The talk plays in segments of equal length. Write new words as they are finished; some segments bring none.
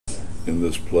in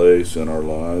this place in our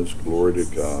lives. Glory to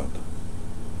God.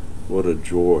 What a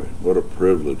joy, what a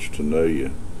privilege to know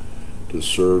you, to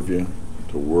serve you,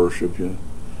 to worship you,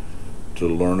 to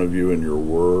learn of you in your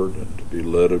word, and to be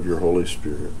led of your Holy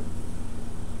Spirit.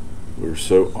 We're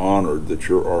so honored that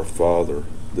you're our Father,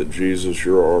 that Jesus,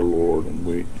 you're our Lord, and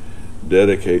we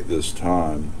dedicate this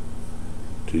time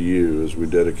to you as we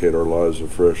dedicate our lives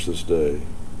afresh this day.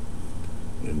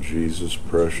 In Jesus'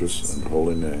 precious and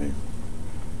holy name.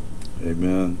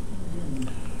 Amen.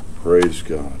 Praise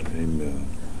God. Amen.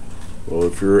 Well,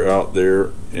 if you're out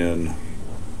there in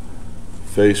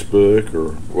Facebook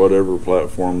or whatever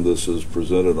platform this is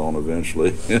presented on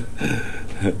eventually,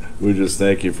 we just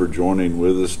thank you for joining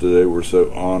with us today. We're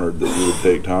so honored that you would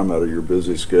take time out of your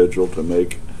busy schedule to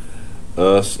make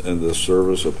us and this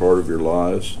service a part of your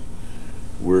lives.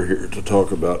 We're here to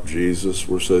talk about Jesus.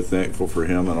 We're so thankful for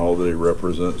him and all that he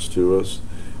represents to us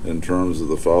in terms of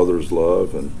the Father's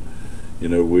love. And you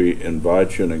know, we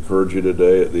invite you and encourage you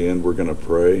today. At the end, we're going to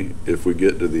pray. If we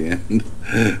get to the end,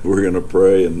 we're going to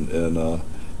pray and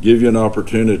give you an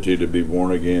opportunity to be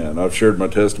born again. I've shared my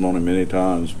testimony many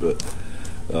times, but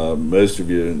most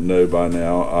of you know by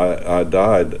now, I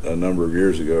died a number of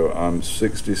years ago. I'm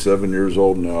 67 years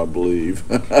old now, I believe.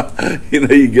 You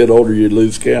know, you get older, you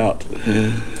lose count.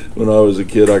 When I was a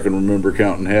kid, I can remember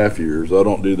counting half years. I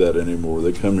don't do that anymore.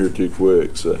 They come here too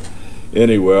quick. So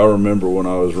anyway, I remember when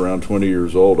I was around 20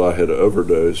 years old, I had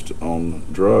overdosed on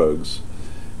drugs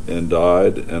and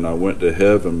died, and I went to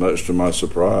heaven, much to my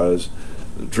surprise.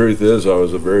 The truth is, I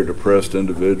was a very depressed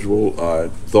individual. I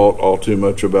thought all too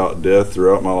much about death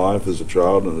throughout my life as a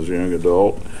child and as a young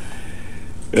adult.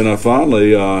 And I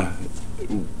finally,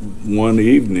 one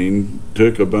evening,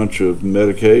 took a bunch of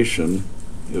medication.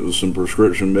 It was some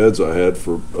prescription meds I had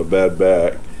for a bad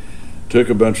back. Took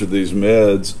a bunch of these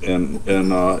meds, and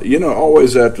you know,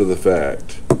 always after the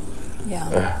fact.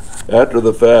 Yeah. After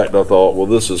the fact, I thought, well,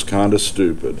 this is kind of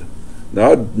stupid.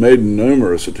 Now, I'd made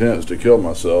numerous attempts to kill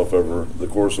myself over the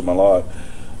course of my life,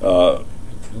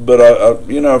 but I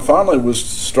you know, finally was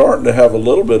starting to have a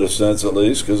little bit of sense, at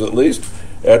least, because at least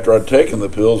after I'd taken the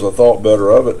pills, I thought better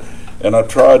of it. And I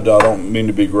tried, I don't mean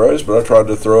to be gross, but I tried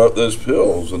to throw up those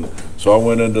pills. And so I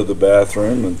went into the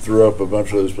bathroom and threw up a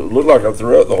bunch of those pills. It looked like I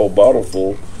threw out the whole bottle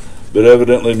full, but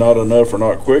evidently not enough or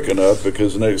not quick enough,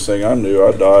 because the next thing I knew,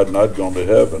 I died and I'd gone to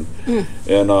heaven.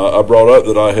 And I brought up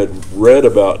that I had read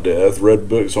about death, read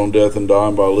books on death and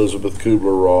dying by Elizabeth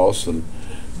Kubler-Ross, and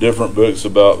different books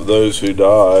about those who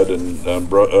died. And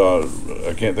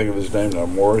I can't think of his name now,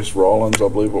 Maurice Rawlins, I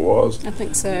believe it was. I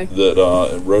think so.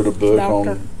 That wrote a book Doctor.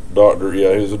 on... Doctor,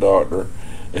 yeah, he was a doctor.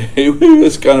 He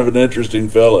was kind of an interesting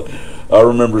fella. I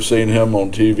remember seeing him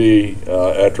on TV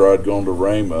after I'd gone to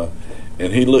Rhema,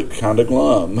 and he looked kind of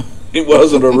glum. He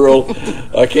wasn't a real,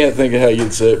 I can't think of how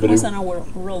you'd say it, but he wasn't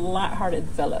a real light-hearted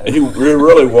fellow. He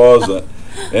really wasn't.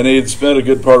 And he had spent a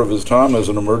good part of his time as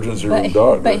an emergency room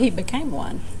doctor. But he became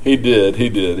one. He did,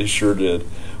 he sure did.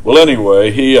 Well,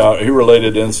 anyway, he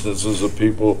related instances of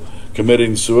people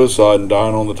committing suicide and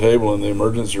dying on the table in the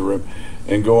emergency room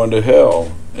and going to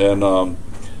hell. And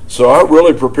so I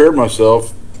really prepared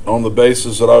myself on the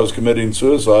basis that I was committing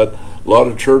suicide. A lot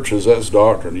of churches, that's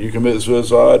doctrine. You commit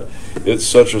suicide, it's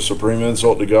such a supreme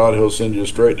insult to God, he'll send you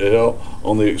straight to hell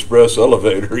on the express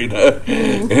elevator, you know.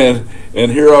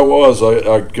 And here I was,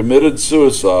 I committed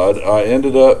suicide. I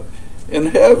ended up in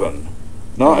heaven,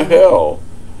 not hell,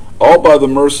 all by the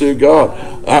mercy of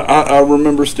God. I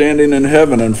remember standing in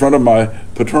heaven in front of my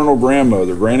paternal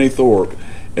grandmother, Granny Thorpe,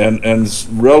 and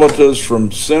relatives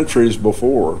from centuries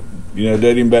before, you know,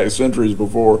 dating back centuries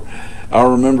before. I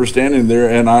remember standing there,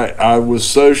 and I was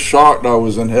so shocked I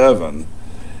was in heaven.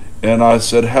 And I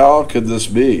said, how could this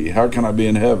be? How can I be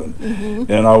in heaven?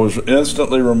 And I was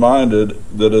instantly reminded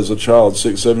that as a child,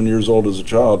 6, 7 years old as a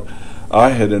child, I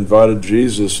had invited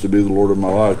Jesus to be the Lord of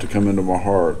my life, to come into my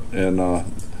heart. And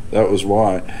that was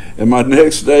why. And my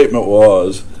next statement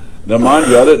was, now mind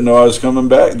you, I didn't know I was coming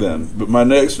back then, but my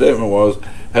next statement was,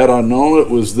 had I known it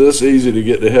was this easy to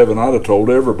get to heaven, I'd have told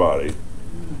everybody.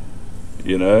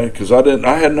 You know, because I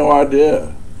had no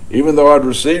idea. Even though I'd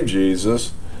received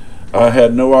Jesus, I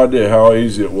had no idea how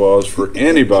easy it was for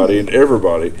anybody and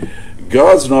everybody.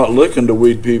 God's not looking to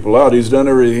weed people out. He's done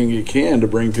everything he can to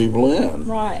bring people in.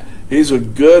 Right. He's a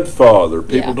good father.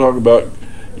 People talk about,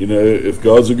 you know, if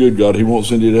God's a good God, he won't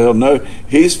send you to hell. No,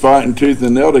 he's fighting tooth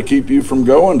and nail to keep you from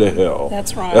going to hell.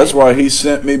 That's right. That's why he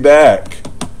sent me back.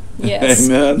 Yes.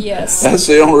 Amen. Yes. That's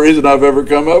the only reason I've ever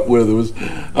come up with it, was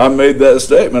I made that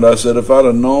statement. I said, if I'd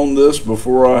have known this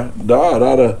before I died,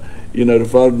 I'd have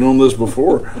if I'd known this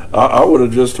before, I would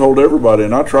have just told everybody,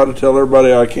 and I try to tell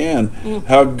everybody I can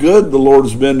how good the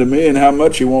Lord's been to me and how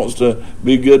much He wants to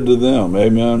be good to them.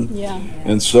 Amen. Yeah.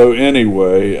 And so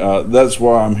anyway, that's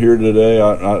why I'm here today.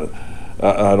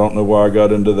 I don't know why I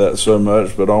got into that so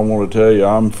much, but I want to tell you,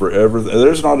 I'm forever.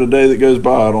 There's not a day that goes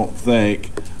by I don't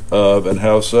think of and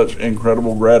have such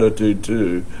incredible gratitude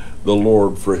to the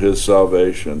Lord for His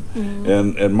salvation.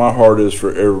 And my heart is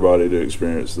for everybody to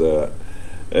experience that.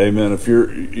 Amen. If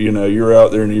you're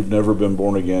out there and you've never been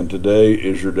born again, today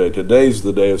is your day. Today's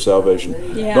the day of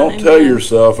salvation. Yeah, don't tell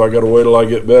yourself, I got to wait till I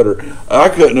get better. I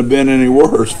couldn't have been any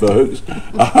worse, folks.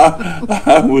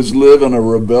 I was living a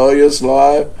rebellious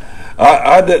life.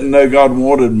 I didn't know God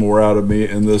wanted more out of me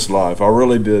in this life. I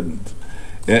really didn't.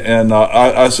 And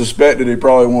I suspected He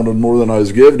probably wanted more than I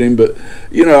was giving Him, but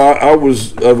I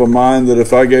was of a mind that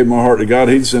if I gave my heart to God,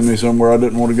 He'd send me somewhere I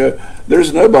didn't want to go.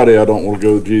 There's nobody I don't want to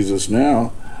go with Jesus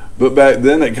now, but back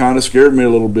then it kind of scared me a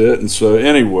little bit. And so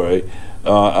anyway,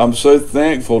 I'm so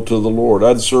thankful to the Lord.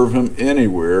 I'd serve Him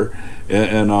anywhere,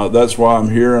 and that's why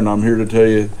I'm here, and I'm here to tell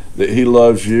you that He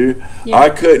loves you. Yeah. I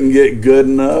couldn't get good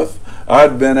enough.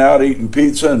 I'd been out eating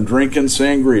pizza and drinking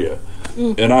sangria.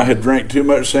 And I had drank too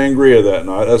much sangria that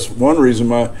night. That's one reason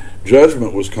my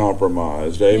judgment was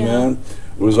compromised. Amen. Yeah.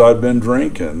 Was I'd been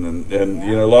drinking, and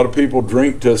a lot of people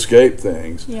drink to escape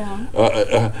things.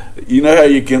 Yeah. You know how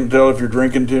you can tell if you're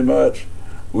drinking too much?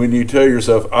 When you tell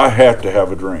yourself, I have to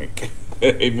have a drink.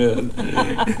 Amen.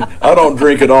 I don't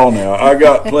drink at all now. I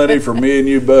got plenty for me and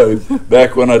you both.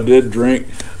 Back when I did drink,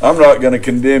 I'm not going to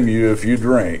condemn you if you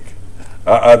drink.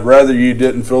 I'd rather you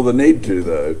didn't feel the need to,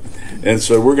 though. And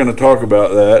so we're going to talk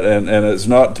about that, and it's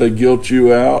not to guilt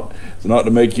you out. It's not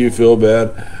to make you feel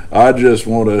bad. I just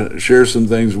want to share some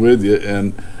things with you.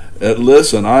 And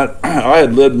listen, I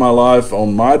had lived my life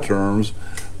on my terms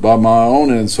by my own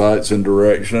insights and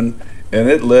direction, and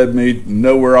it led me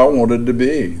nowhere I wanted to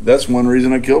be. That's one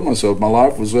reason I killed myself. My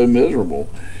life was so miserable.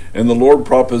 And the Lord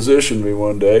propositioned me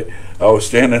one day. I was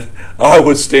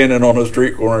standing on a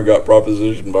street corner and got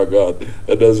propositioned by God.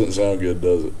 That doesn't sound good,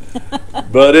 does it?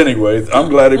 But anyway, I'm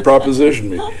glad He propositioned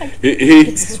me.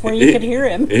 This is where you could hear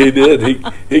Him. He did.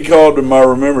 He called to my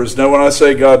remembrance. Now, when I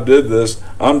say God did this,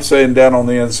 I'm saying down on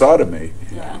the inside of me.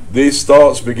 Yeah. These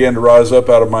thoughts began to rise up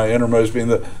out of my innermost being.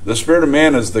 The spirit of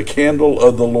man is the candle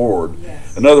of the Lord.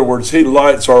 Yes. In other words, He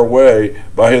lights our way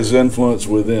by His influence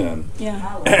within.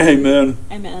 Yeah. Amen.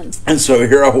 Amen. And so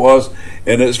here I was,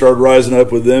 and it started rising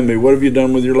up within me. What have you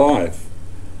done with your life?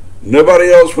 Nobody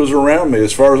else was around me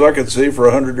as far as I could see for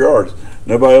 100 yards.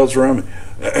 Nobody else around me,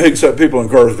 except people in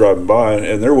cars driving by,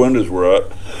 and their windows were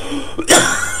up.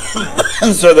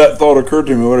 And so that thought occurred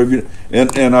to me. What have you?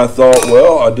 And I thought,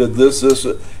 well, I did this.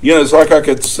 It's like I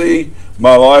could see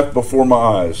my life before my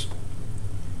eyes.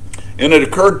 And it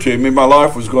occurred to me my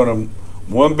life was going in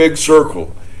one big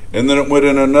circle, and then it went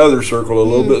in another circle a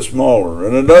little bit smaller,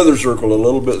 and another circle a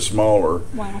little bit smaller.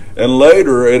 Wow. And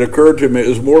later it occurred to me it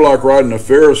was more like riding a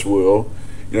Ferris wheel.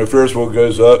 Ferris wheel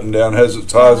goes up and down, has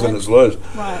its highs and its lows.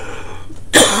 Right.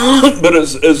 But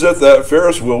it's as if that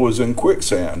Ferris wheel was in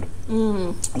quicksand.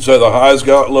 So the highs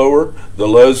got lower, the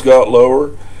lows got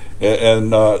lower,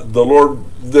 and the Lord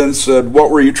then said, what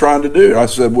were you trying to do? I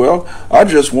said, well, I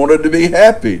just wanted to be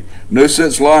happy. No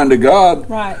sense lying to God.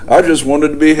 Right. I just wanted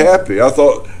to be happy. I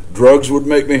thought drugs would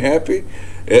make me happy,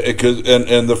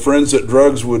 and the friends that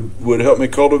drugs would help me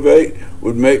cultivate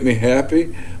would make me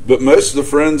happy. But most of the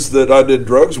friends that I did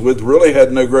drugs with really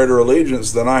had no greater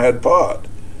allegiance than I had pot.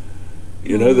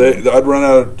 I'd run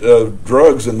out of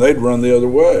drugs and they'd run the other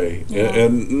way. Yeah.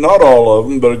 And not all of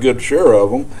them, but a good share of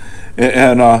them.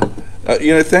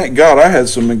 And thank God I had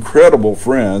some incredible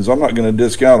friends. I'm not going to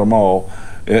discount them all.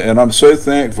 And I'm so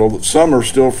thankful that some are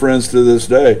still friends to this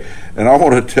day. And I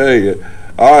want to tell you,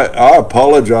 I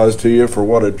apologize to you for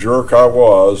what a jerk I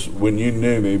was when you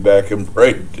knew me back in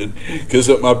Bradenton, because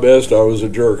at my best I was a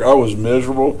jerk. I was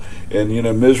miserable, and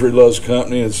misery loves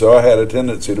company, and so I had a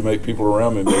tendency to make people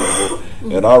around me miserable,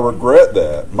 and I regret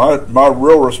that. My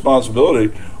real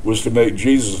responsibility was to make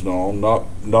Jesus known,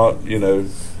 not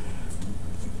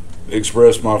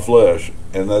express my flesh,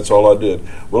 and that's all I did.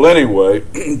 Well, anyway,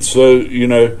 so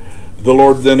the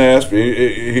Lord then asked me,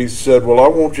 He said, well, I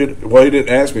want you to, well, He didn't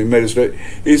ask me, He made a statement.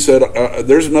 He said,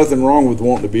 there's nothing wrong with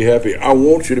wanting to be happy. I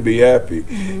want you to be happy.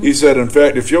 Mm-hmm. He said, in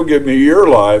fact, if you'll give me your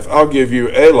life, I'll give you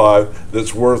a life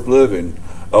that's worth living,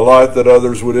 a life that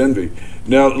others would envy.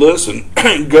 Now, listen,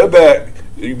 go back.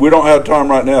 We don't have time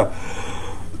right now.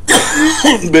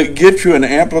 But get you an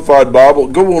Amplified Bible.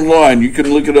 Go online. You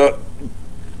can look it up.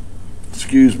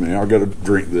 Excuse me, I've got to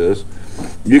drink this.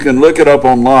 You can look it up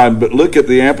online, but look at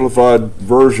the amplified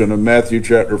version of Matthew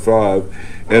chapter 5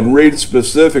 and read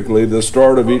specifically the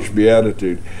start of each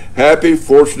beatitude. Happy,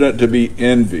 fortunate, to be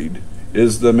envied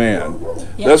is the man.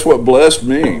 Yep. That's what blessed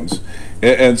means.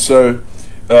 And so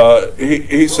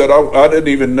he said, I didn't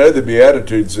even know the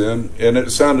Beatitudes then, and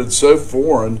it sounded so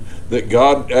foreign that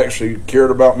God actually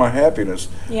cared about my happiness.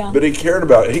 Yeah. But he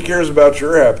cares about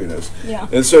your happiness. Yeah.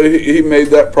 And so he made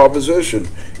that proposition.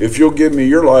 If you'll give me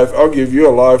your life, I'll give you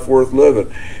a life worth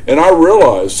living. And I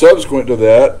realized subsequent to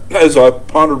that, as I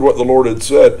pondered what the Lord had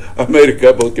said, I made a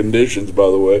couple of conditions, by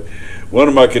the way. One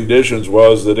of my conditions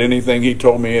was that anything he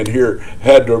told me in here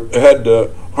had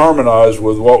to harmonize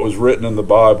with what was written in the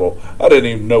Bible. I didn't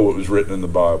even know what was written in the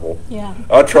Bible. Yeah.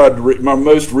 I tried to read, my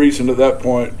most recent at that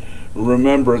point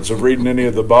remembrance of reading any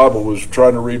of the Bible was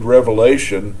trying to read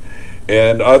Revelation,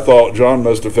 and I thought John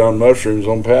must have found mushrooms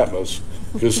on Patmos,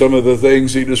 because some of the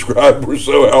things he described were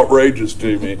so outrageous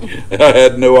to me. I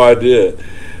had no idea.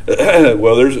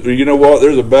 Well,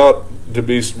 there's about to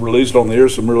be released on the air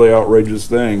some really outrageous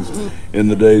things in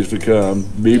the days to come.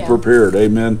 Be prepared.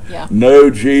 Amen. Yeah. Know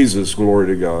Jesus. Glory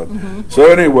to God. So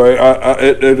anyway,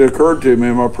 it occurred to me,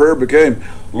 and my prayer became,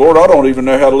 Lord, I don't even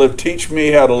know how to live. Teach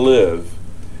me how to live.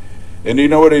 And you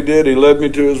know what he did? He led me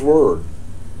to his word.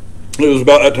 It was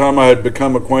about that time I had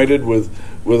become acquainted with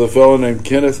a fellow named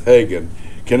Kenneth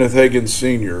Hagin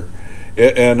Sr.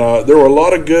 And there were a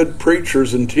lot of good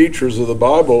preachers and teachers of the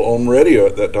Bible on radio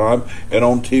at that time and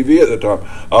on TV at that time.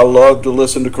 I loved to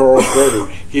listen to Carl Schrader.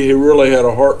 He really had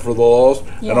a heart for the lost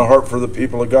and a heart for the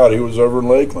people of God. He was over in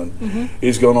Lakeland.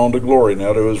 He's gone on to glory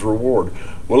now, to his reward.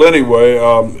 Well, anyway,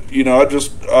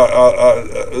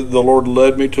 the Lord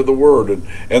led me to the Word,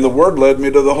 and the Word led me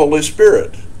to the Holy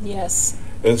Spirit. Yes.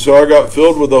 And so I got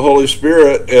filled with the Holy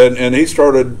Spirit, and he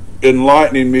started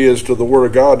enlightening me as to the Word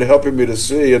of God, helping me to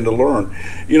see and to learn.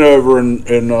 You know, over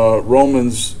in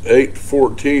Romans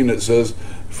 8:14, it says,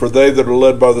 "For they that are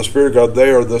led by the Spirit of God,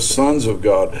 they are the sons of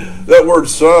God." That word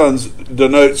 "sons"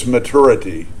 denotes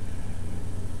maturity.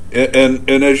 And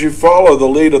as you follow the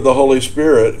lead of the Holy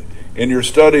Spirit in your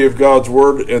study of God's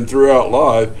Word and throughout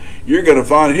life, you're going to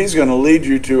find He's going to lead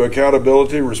you to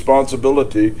accountability,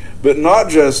 responsibility, but not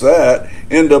just that,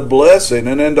 into blessing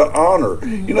and into honor.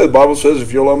 You know, the Bible says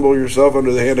if you'll humble yourself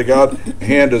under the hand of God,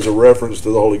 hand is a reference to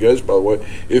the Holy Ghost, by the way.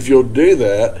 If you'll do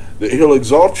that He'll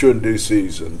exalt you in due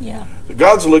season. Yeah.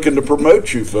 God's looking to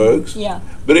promote you, folks. Yeah.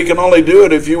 But He can only do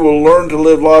it if you will learn to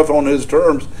live life on His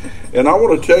terms. And I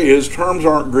want to tell you, His terms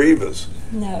aren't grievous.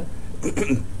 No.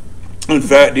 In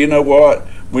fact, you know what?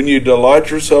 When you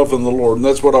delight yourself in the Lord, and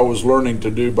that's what I was learning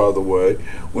to do, by the way,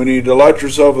 when you delight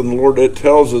yourself in the Lord, it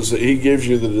tells us that He gives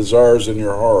you the desires in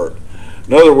your heart.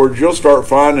 In other words, you'll start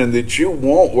finding that you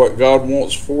want what God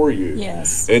wants for you.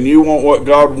 Yes. And you want what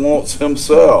God wants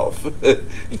Himself.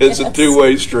 It's a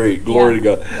two-way street. Glory to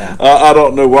God. Yeah. I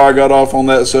don't know why I got off on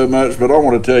that so much, but I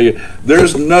want to tell you,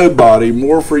 there's nobody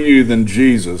more for you than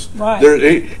Jesus.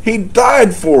 Right. He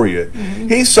died for you.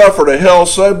 He suffered a hell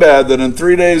so bad that in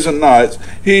 3 days and nights,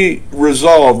 He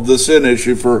resolved the sin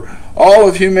issue for all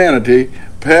of humanity,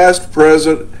 past,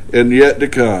 present, and yet to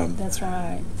come. That's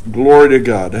right. Glory to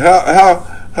God.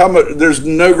 How much? There's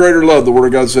no greater love, the Word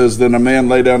of God says, than a man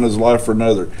lay down his life for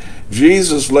another.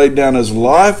 Jesus laid down His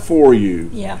life for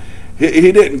you. Yeah.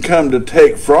 He didn't come to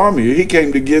take from you. He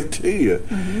came to give to you.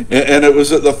 And it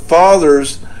was at the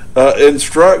Father's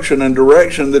instruction and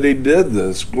direction that He did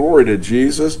this. Glory to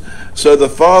Jesus. So the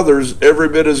Father's every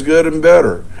bit as good and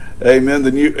better, amen,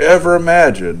 than you ever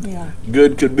imagined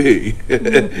good could be.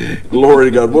 Glory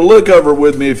to God. Well, look over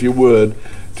with me, if you would.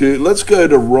 Let's go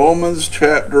to Romans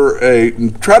chapter 8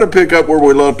 and try to pick up where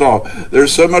we left off.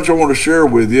 There's so much I want to share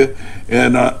with you,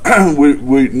 and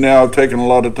we now have taken a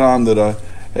lot of time that I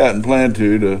hadn't planned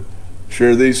to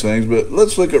share these things, but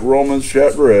let's look at Romans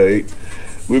chapter 8.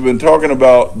 We've been talking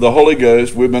about the Holy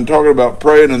Ghost. We've been talking about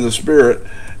praying in the Spirit,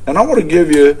 and I want to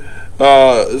give you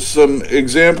some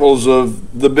examples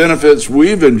of the benefits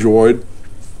we've enjoyed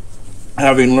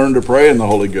having learned to pray in the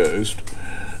Holy Ghost.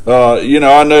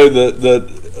 I know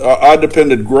that I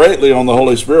depended greatly on the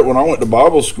Holy Spirit when I went to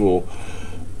Bible school.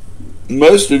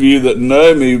 Most of you that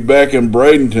know me back in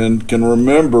Bradenton can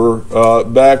remember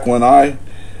back when I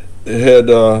had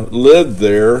lived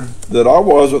there that I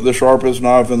wasn't the sharpest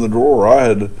knife in the drawer. I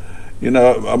had,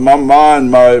 my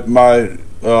mind, my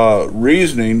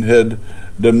reasoning had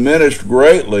diminished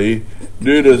greatly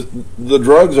due to the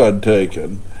drugs I'd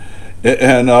taken.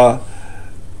 And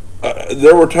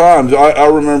there were times, I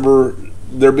remember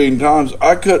there being times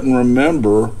I couldn't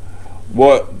remember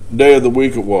what day of the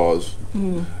week it was,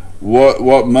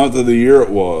 what month of the year it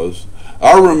was.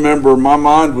 I remember my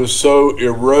mind was so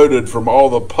eroded from all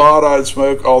the pot I'd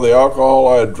smoked, all the alcohol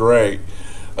I had drank.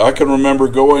 I can remember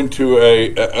going to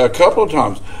a couple of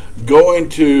times, going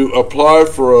to apply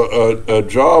for a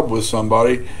job with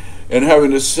somebody and having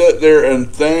to sit there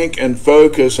and think and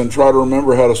focus and try to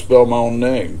remember how to spell my own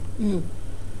name.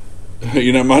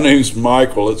 You know, my name's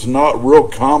Michael. It's not real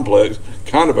complex,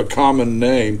 kind of a common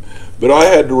name, but I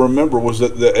had to remember, was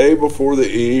it the A before the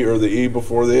E or the E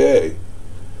before the A?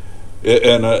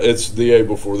 And it's the A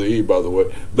before the E, by the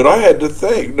way. But I had to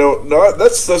think. No,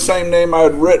 that's the same name I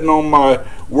had written on my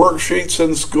worksheets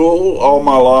in school all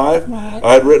my life. Right.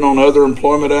 I had written on other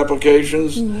employment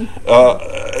applications.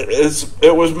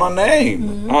 It was my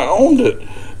name. I owned it.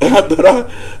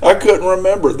 But I couldn't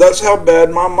remember. That's how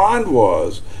bad my mind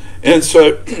was. And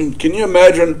so, can you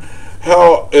imagine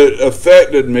how it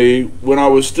affected me when I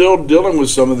was still dealing with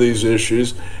some of these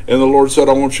issues, and the Lord said,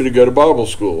 I want you to go to Bible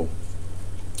school.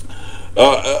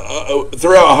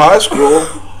 Throughout high school,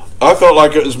 I felt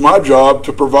like it was my job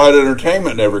to provide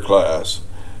entertainment in every class.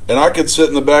 And I could sit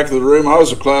in the back of the room. I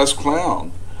was a class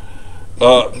clown.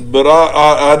 But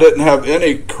I didn't have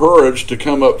any courage to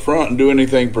come up front and do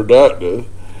anything productive.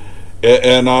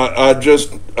 And I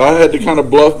had to kind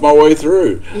of bluff my way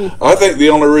through. I think the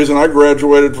only reason I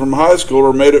graduated from high school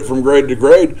or made it from grade to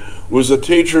grade was the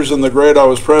teachers in the grade I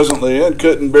was presently in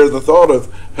couldn't bear the thought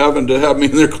of having to have me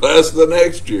in their class the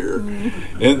next year.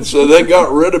 And so they got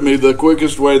rid of me the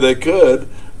quickest way they could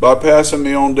by passing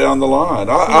me on down the line.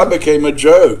 I became a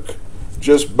joke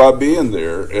just by being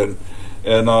there.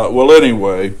 And well,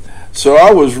 anyway, so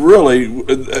I was really,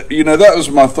 that was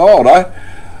my thought.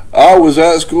 I was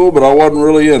at school, but I wasn't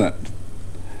really in it.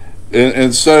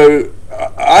 And so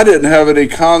I didn't have any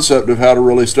concept of how to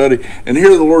really study. And here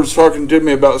the Lord's talking to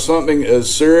me about something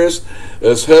as serious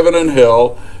as heaven and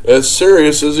hell, as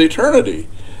serious as eternity.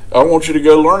 I want you to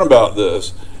go learn about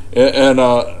this. And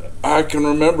I can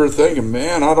remember thinking,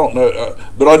 man, I don't know.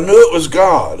 But I knew it was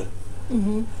God.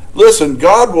 Listen,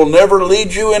 God will never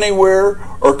lead you anywhere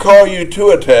or call you to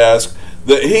a task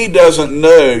that He doesn't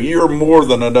know you're more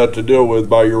than enough to deal with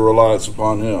by your reliance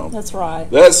upon Him. That's right.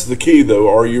 That's the key, though.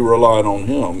 Are you relying on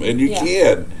Him? And you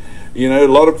can. A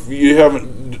lot of you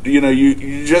haven't.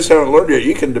 You just haven't learned yet.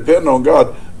 You can depend on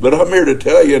God, but I'm here to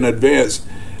tell you in advance.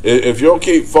 If you'll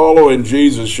keep following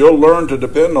Jesus, you'll learn to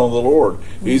depend on the Lord.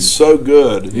 He's so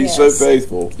good. He's so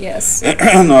faithful. Yes.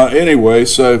 Anyway,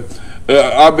 so.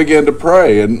 I began to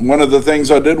pray, and one of the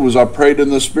things I did was I prayed in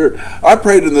the Spirit. I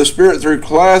prayed in the Spirit through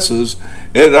classes,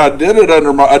 and I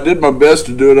did my best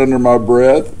to do it under my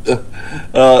breath.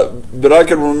 But I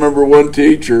can remember one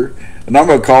teacher, and I'm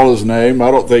going to call his name.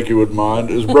 I don't think he would mind.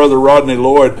 It was Brother Rodney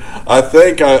Lloyd. I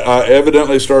think I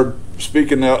evidently started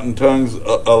speaking out in tongues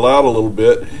aloud a little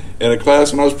bit in a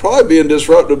class, and I was probably being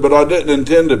disruptive, but I didn't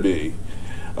intend to be.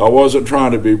 I wasn't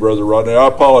trying to be, Brother Rodney. I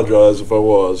apologize if I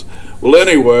was. Well,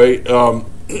 anyway, here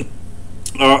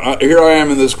I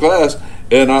am in this class,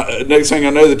 and next thing I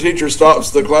know, the teacher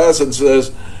stops the class and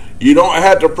says, you don't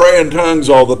have to pray in tongues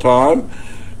all the time.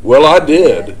 Well, I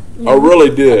did. I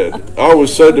really did. I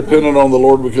was so dependent on the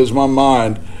Lord because my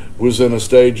mind was in a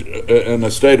state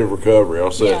of recovery.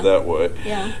 I'll say it that way.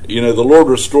 Yeah. The Lord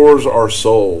restores our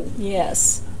soul.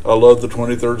 Yes. I love the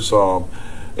 23rd Psalm.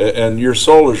 And your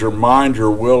soul is your mind,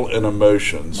 your will, and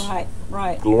emotions.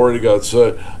 Right. Glory to God.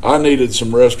 So I needed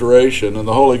some restoration, and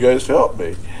the Holy Ghost helped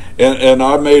me. And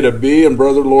I made a B in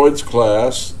Brother Lloyd's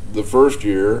class the first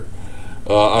year.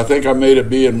 I think I made a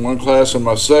B in one class in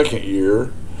my second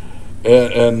year.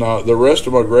 And the rest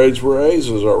of my grades were A's,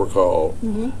 as I recall.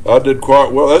 I did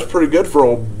quite well. That's pretty good for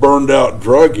old burned out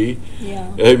druggie. Yeah.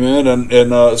 Amen.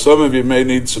 And some of you may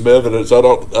need some evidence. I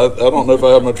don't know if I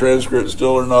have my transcript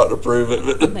still or not to prove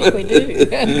it. I think we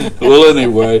do. Well,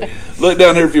 anyway, look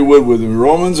down here if you would with me.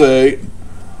 Romans 8,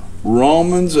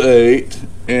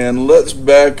 and let's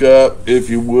back up if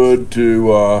you would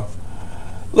to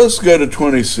let's go to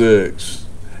 26.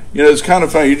 It's kind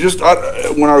of funny.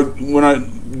 When I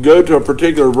go to a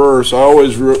particular verse, I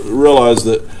always realize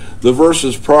that the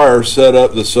verses prior set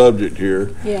up the subject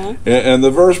here. Yeah. And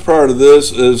the verse prior to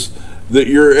this is that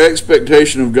your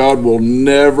expectation of God will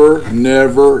never,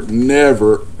 never,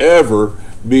 never, ever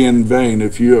be in vain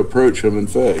if you approach Him in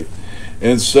faith.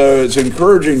 And so it's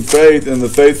encouraging faith in the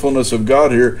faithfulness of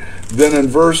God here. Then in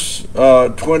verse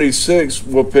 26,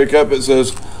 we'll pick up, it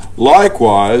says,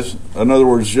 likewise, in other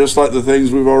words, just like the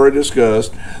things we've already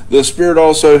discussed, the Spirit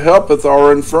also helpeth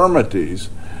our infirmities.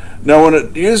 Now, when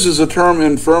it uses the term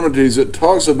infirmities, it's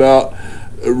talking about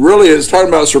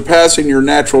surpassing your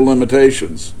natural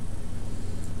limitations.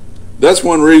 That's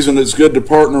one reason it's good to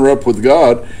partner up with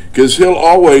God, because He'll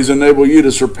always enable you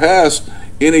to surpass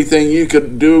anything you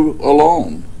could do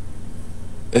alone.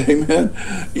 Amen.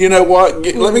 You know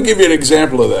what? Let me give you an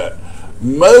example of that.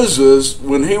 Moses,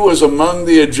 when he was among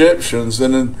the Egyptians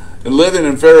and living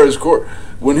in Pharaoh's court,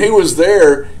 when he was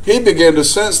there, he began to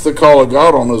sense the call of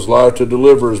God on his life to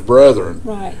deliver his brethren.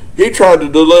 Right. He tried to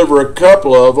deliver a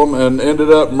couple of them and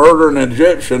ended up murdering an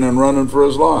Egyptian and running for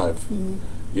his life. Mm-hmm.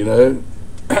 You know,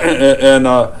 and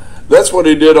that's what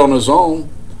he did on his own.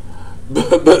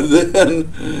 But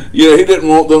then, you know, he didn't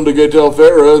want them to go tell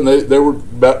Pharaoh, and they were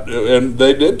about, and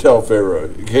they did tell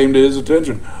Pharaoh. It came to his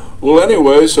attention. Well,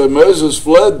 anyway, so Moses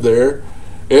fled there,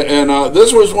 and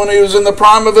this was when he was in the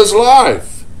prime of his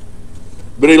life.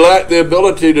 But he lacked the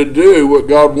ability to do what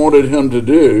God wanted him to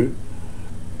do,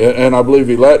 and I believe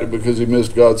he lacked it because he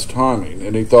missed God's timing,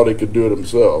 and he thought he could do it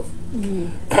himself.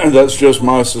 Mm-hmm. That's just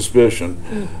my suspicion.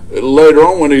 Mm-hmm. Later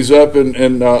on, when he's up in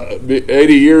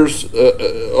 80 years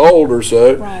old or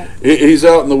so, right. He's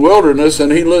out in the wilderness,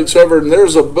 and he looks over, and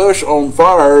there's a bush on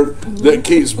fire that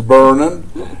keeps burning.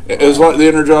 It's like the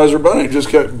Energizer Bunny. It just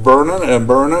kept burning and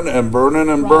burning and burning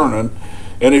and burning.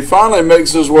 And he finally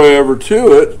makes his way over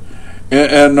to it,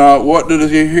 and what did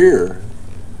he hear?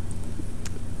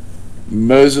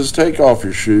 Moses, take off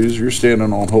your shoes. You're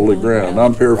standing on holy ground.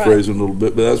 I'm paraphrasing a little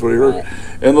bit, but that's what he heard. Right.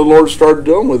 And the Lord started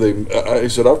dealing with him. He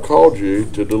said, I've called you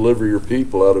to deliver your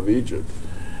people out of Egypt.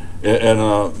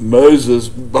 And Moses,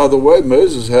 by the way,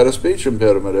 Moses had a speech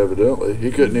impediment, evidently.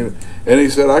 He couldn't even, and he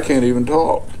said, I can't even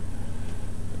talk.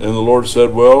 And the Lord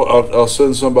said, well, I'll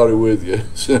send somebody with you.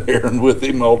 Send Aaron with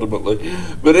him ultimately.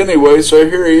 But anyway, so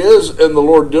here he is, and the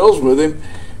Lord deals with him,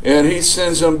 and he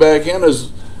sends him back in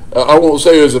as, I won't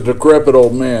say he was a decrepit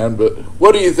old man, but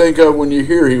what do you think of when you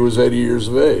hear he was 80 years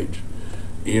of age?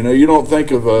 You know, you don't think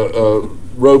of a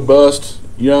robust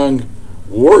young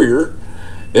warrior,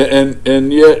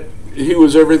 and yet he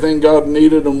was everything God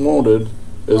needed and wanted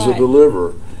as a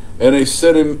deliverer. And he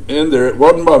set him in there. It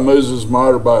wasn't by Moses' might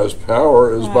or by his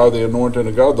power. It was by the anointing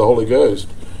of God. The Holy Ghost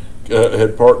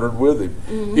had partnered with him.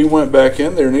 Mm-hmm. He went back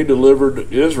in there and he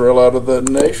delivered Israel out of that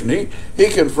nation. He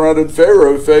confronted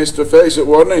Pharaoh face to face. It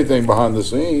wasn't anything behind the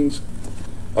scenes.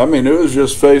 I mean, it was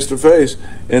just face to face.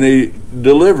 And he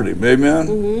delivered him. Amen?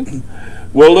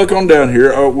 Mm-hmm. Well, look on down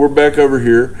here. We're back over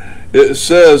here. It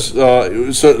says,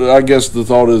 so I guess the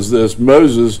thought is this: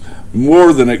 Moses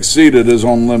more than exceeded his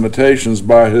own limitations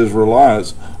by his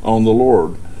reliance on the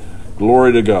Lord.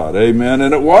 Glory to God. Amen.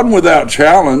 And it wasn't without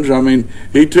challenge. I mean,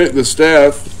 he took the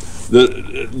staff that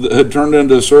had turned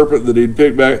into a serpent that he'd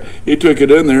picked back. He took it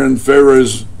in there, and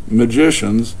Pharaoh's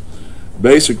magicians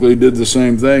basically did the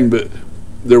same thing, but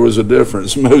there was a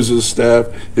difference. Moses' staff,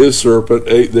 his serpent,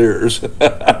 ate theirs.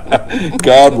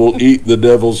 God will eat the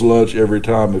devil's lunch every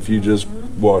time if you just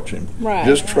watch him. Right.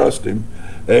 Just trust him.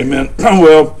 Amen.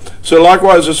 Well, so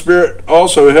likewise the Spirit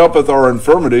also helpeth our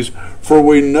infirmities, for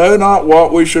we know not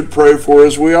what we should pray for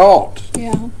as we ought.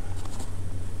 Yeah.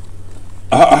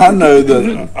 I know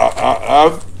that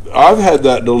I've had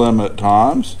that dilemma at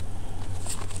times.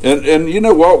 And you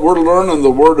know what? We're learning the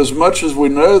Word. As much as we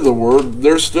know the Word,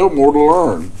 there's still more to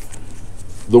learn.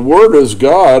 The Word is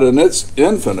God, and it's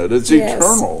infinite. It's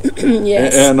eternal.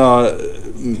 Yes. And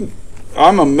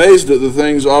I'm amazed at the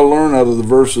things I learn out of the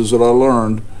verses that I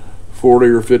learned 40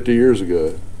 or 50 years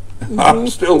ago. Mm-hmm. I'm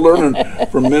still learning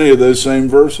from many of those same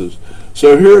verses.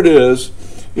 So here it is.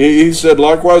 He said,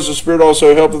 likewise the Spirit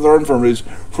also helpeth our infirmities,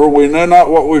 for we know not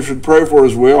what we should pray for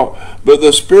as we ought. But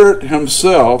the Spirit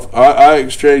himself, I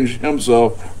exchange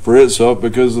himself for itself,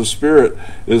 because the Spirit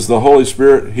is the Holy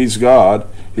Spirit. He's God.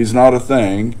 He's not a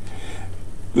thing.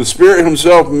 The Spirit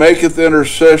himself maketh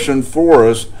intercession for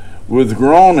us with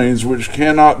groanings which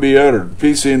cannot be uttered.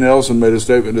 P.C. Nelson made a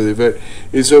statement to the effect.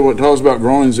 He said, when it talks about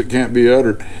groanings that can't be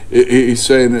uttered, he's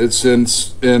saying it's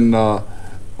in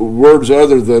words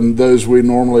other than those we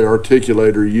normally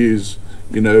articulate or use.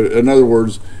 You know, in other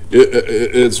words,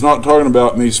 it's not talking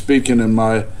about me speaking in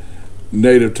my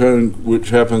native tongue, which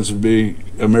happens to be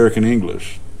American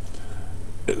English.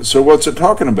 So what's it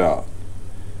talking about?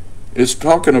 It's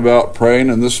talking about praying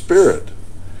in the Spirit.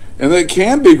 And there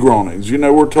can be groanings. You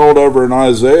know, we're told over in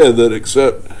Isaiah that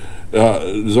except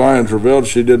Zion travailed,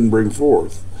 she didn't bring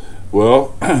forth.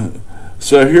 Well,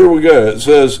 so here we go. It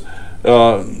says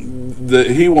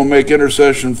that he will make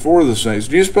intercession for the saints.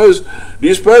 Do you suppose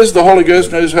the Holy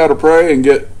Ghost knows how to pray and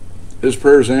get his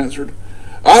prayers answered?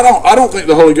 I don't think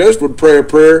the Holy Ghost would pray a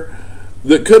prayer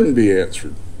that couldn't be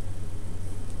answered.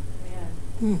 Yeah.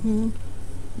 Mm-hmm.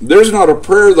 There's not a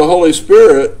prayer the Holy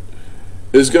Spirit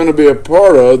is going to be a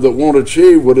part of that won't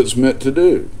achieve what it's meant to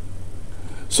do.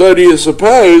 So do you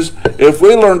suppose if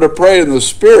we learn to pray in the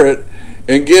Spirit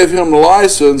and give him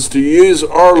license to use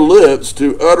our lips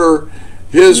to utter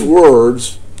His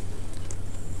words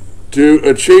to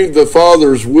achieve the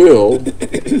Father's will,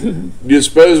 do you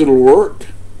suppose it'll work?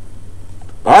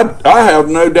 I have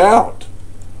no doubt.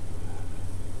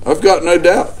 I've got no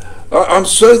doubt. I'm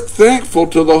so thankful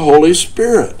to the Holy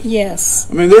Spirit. Yes.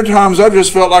 I mean, there are times I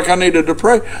just felt like I needed to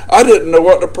pray. I didn't know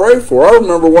what to pray for. I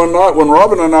remember one night when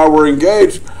Robin and I were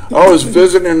engaged, I was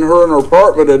visiting her in her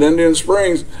apartment at Indian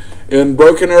Springs in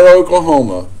Broken Arrow,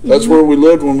 Oklahoma. That's where we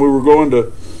lived when we were going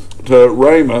to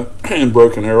Rhema in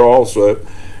Broken Arrow also.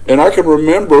 And I can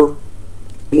remember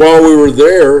while we were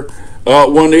there,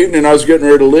 one evening I was getting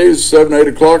ready to leave, 7, 8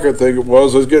 o'clock I think it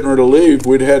was. I was getting ready to leave.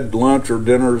 We'd had lunch or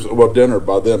dinner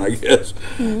by then I guess.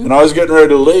 And I was getting ready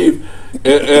to leave,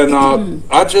 and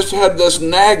I just had this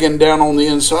nagging down on the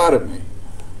inside of me.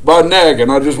 By nagging,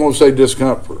 I just want to say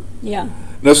discomfort. Yeah.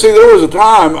 Now see, there was a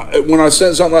time when I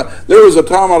said something like, there was a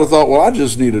time I'd have thought, well, I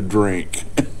just need a drink.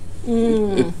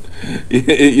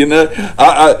 You know,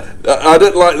 I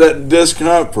didn't like that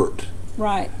discomfort.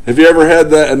 Right. Have you ever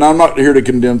had that? And I'm not here to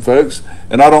condemn folks,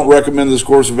 and I don't recommend this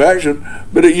course of action,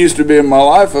 but it used to be in my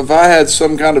life. If I had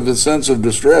some kind of a sense of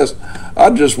distress,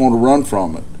 I'd just want to run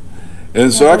from it.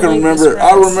 And so I can remember,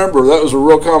 I remember that was a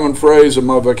real common phrase in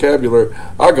my vocabulary.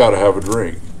 I got to have a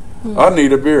drink. I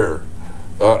need a beer.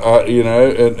 You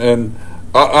know, and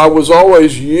I was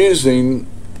always using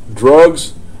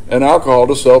drugs and alcohol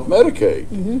to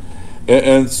self-medicate.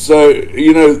 And so,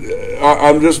 you know,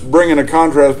 I'm just bringing a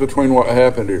contrast between what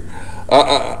happened here.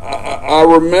 I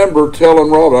remember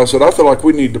telling Robin, I said, I feel like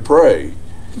we need to pray.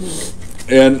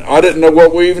 And I didn't know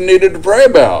what we even needed to pray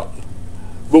about.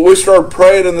 But we started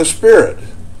praying in the Spirit.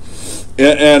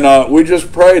 And we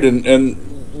just prayed,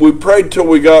 and we prayed till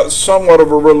we got somewhat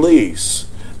of a release.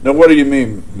 Now, what do you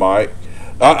mean, Mike?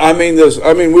 I mean this.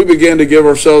 I mean, we began to give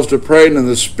ourselves to praying in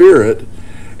the Spirit,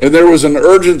 and there was an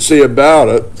urgency about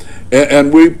it.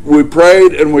 And we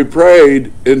prayed and we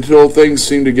prayed until things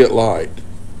seemed to get light.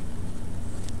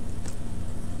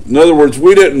 In other words,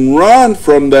 we didn't run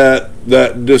from that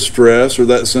distress or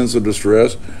that sense of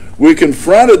distress. We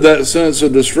confronted that sense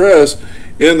of distress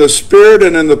in the Spirit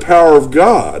and in the power of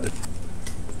God.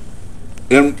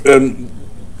 And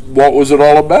what was it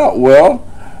all about? Well,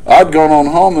 I'd gone on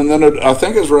home, and then I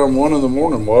think it was around 1 in the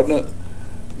morning, wasn't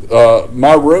it?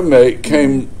 My roommate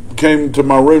came to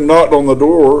my room, knocked on the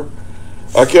door.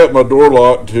 I kept my door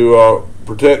locked to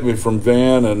protect me from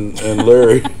Van and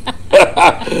Larry.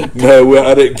 No,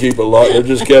 I didn't keep it locked. I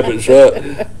just kept it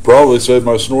shut. Probably said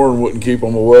my snoring wouldn't keep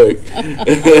them awake.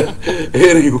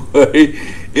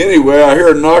 Anyway, I hear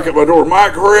a knock at my door.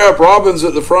 Mike, hurry up. Robin's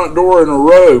at the front door in a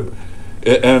robe.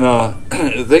 And I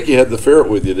think you had the ferret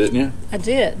with you, didn't you? I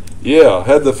did. Yeah,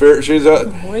 had the ferret. She's out.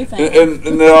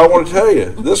 And now I want to tell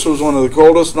you, this was one of the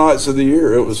coldest nights of the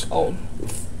year. It was cold.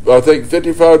 I think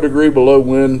 55 degree below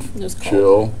wind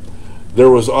chill. There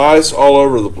was ice all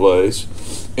over the place.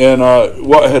 And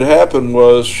what had happened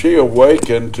was she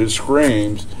awakened to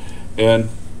screams and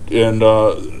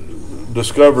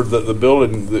discovered that the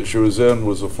building that she was in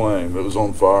was aflame. It was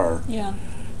on fire. Yeah.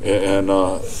 And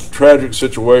tragic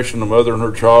situation. The mother and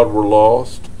her child were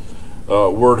lost.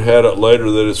 Word had it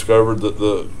later they discovered that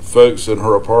the folks in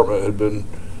her apartment had been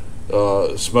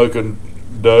smoking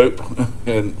dope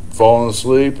and falling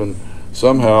asleep, and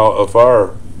somehow a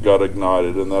fire got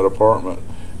ignited in that apartment,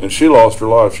 and she lost her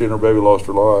life. She and her baby lost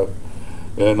her life,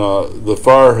 and the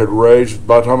fire had raged.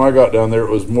 By the time I got down there,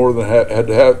 it was more than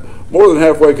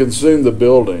halfway consumed the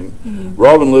building.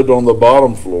 Robin lived on the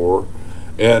bottom floor,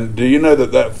 and do you know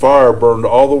that fire burned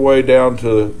all the way down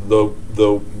to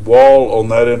the wall on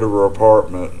that end of her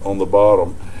apartment on the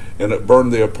bottom, and it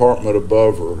burned the apartment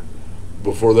above her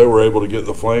before they were able to get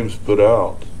the flames put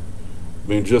out. I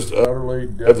mean, just utterly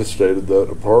devastated that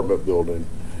apartment building.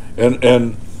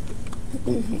 And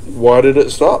why did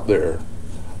it stop there?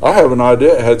 I have an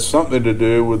idea it had something to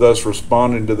do with us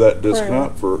responding to that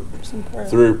discomfort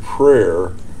through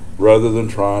prayer rather than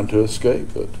trying to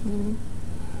escape it.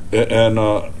 And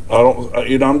I don't,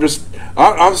 you know,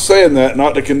 I'm saying that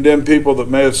not to condemn people that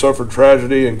may have suffered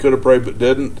tragedy and could have prayed but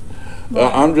didn't.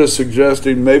 I'm just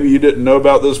suggesting maybe you didn't know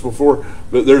about this before,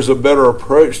 but there's a better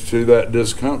approach to that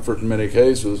discomfort in many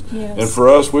cases. Yes. And for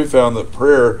us, we found that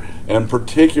prayer, and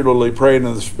particularly praying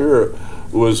in the Spirit,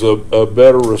 was a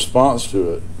better response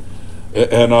to it.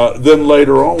 And then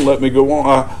later on, let me go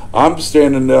on. I'm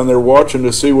standing down there watching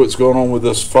to see what's going on with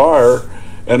this fire,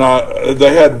 and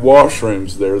they had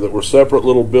washrooms there that were separate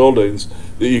little buildings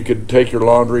that you could take your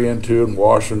laundry into and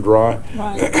wash and dry.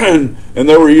 Right. And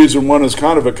they were using one as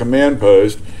kind of a command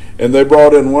post, and they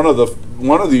brought in one of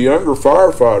the younger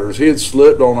firefighters. He had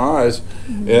slipped on ice,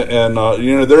 and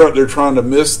you know, they're up there trying to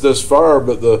miss this fire,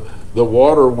 but the the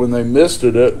water, when they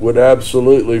misted it, would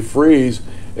absolutely freeze.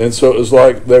 And so it was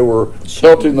like they were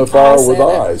pelting the fire with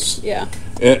ice. Yeah.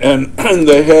 And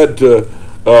they had to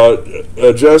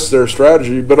adjust their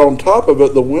strategy. But on top of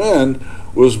it, the wind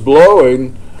was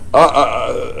blowing.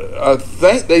 I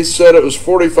think they said it was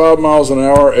 45 miles an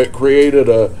hour. It created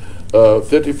a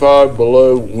 55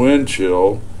 below wind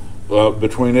chill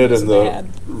between it and the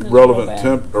relevant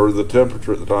the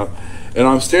temperature at the time. And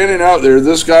I'm standing out there.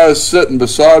 This guy is sitting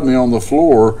beside me on the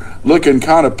floor, looking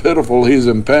kind of pitiful. He's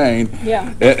in pain.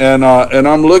 Yeah. And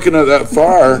I'm looking at that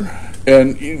fire.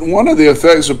 And one of the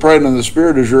effects of praying in the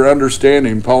Spirit is your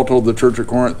understanding. Paul told the church at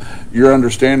Corinth, your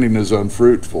understanding is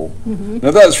unfruitful. Mm-hmm.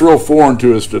 Now that's real foreign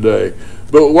to us today.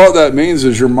 But what that means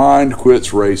is your mind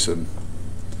quits racing.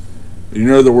 In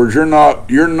other words, you're not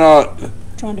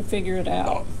trying to figure it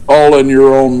out. All in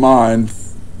your own mind,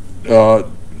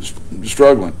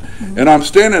 struggling. Mm-hmm. And I'm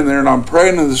standing there and I'm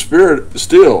praying in the Spirit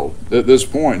still at this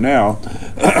point now,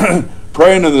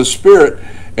 praying in the Spirit,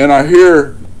 and I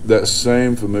hear that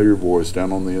same familiar voice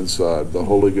down on the inside, the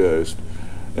Holy Ghost,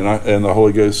 and the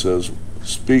Holy Ghost says,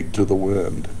 "Speak to the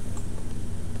wind."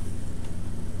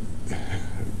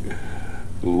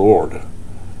 Lord.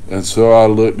 And so I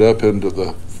looked up into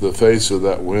the face of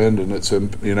that wind, and it's in,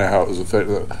 you know how it was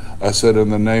affected. I said, "In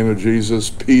the name of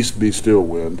Jesus, peace be still,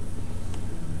 wind."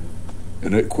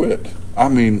 And it quit. I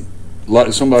mean,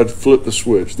 like somebody flipped the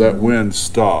switch. That wind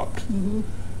stopped. Mm-hmm.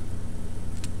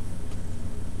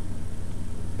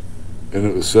 And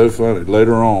it was so funny.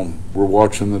 Later on, we're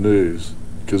watching the news,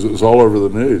 because it was all over the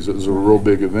news. It was a real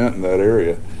big event in that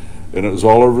area. And it was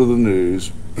all over the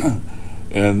news.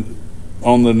 And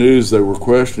on the news, they were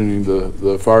questioning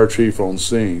the fire chief on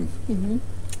scene. Mm-hmm.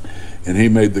 And he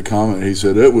made the comment, he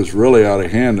said, it was really out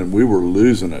of hand and we were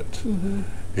losing it. Mm-hmm.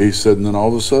 He said, and then all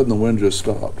of a sudden the wind just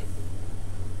stopped.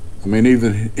 I mean,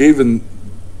 even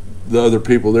the other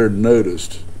people there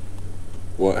noticed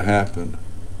what happened.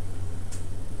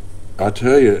 I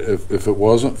tell you, if it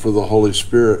wasn't for the Holy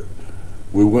Spirit,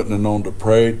 we wouldn't have known to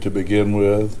pray to begin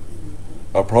with.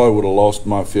 I probably would have lost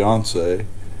my fiance.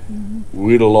 Mm-hmm.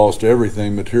 We'd have lost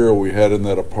everything material we had in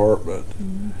that apartment.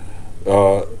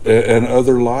 Mm-hmm. And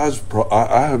other lives.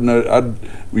 I have no.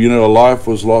 A life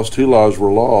was lost. 2 lives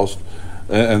were lost,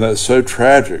 and that's so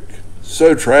tragic,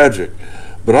 so tragic.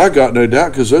 But I got no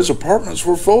doubt, because those apartments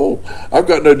were full. I've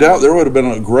got no doubt there would have been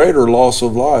a greater loss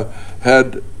of life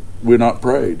had we not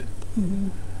prayed. Mm-hmm.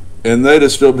 And they'd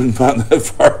have still been fighting that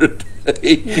fire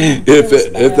today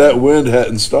if that wind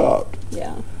hadn't stopped.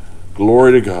 Yeah.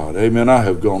 Glory to God. Amen. I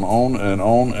have gone on and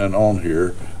on and on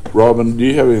here. Robin, do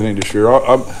you have anything to share?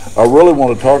 I really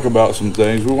want to talk about some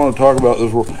things. We want to talk about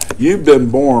this world. We've been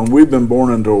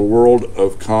born into a world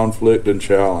of conflict and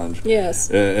challenge.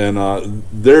 Yes. And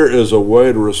there is a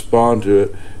way to respond to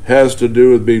it. Has to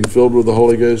do with being filled with the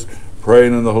Holy Ghost,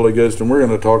 praying in the Holy Ghost, and we're going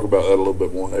to talk about that a little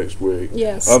bit more next week.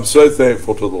 Yes. I'm so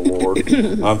thankful to the Lord.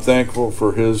 I'm thankful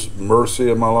for His mercy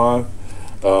in my life.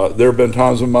 There have been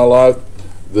times in my life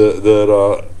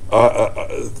that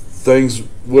things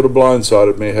would have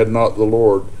blindsided me had not the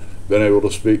Lord been able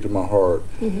to speak to my heart.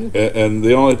 Mm-hmm. And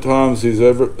the only times He's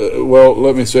ever,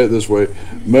 let me say it this way,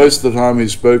 most of the time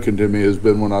He's spoken to me has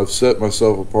been when I've set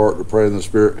myself apart to pray in the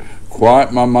Spirit,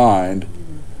 quiet my mind,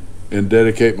 and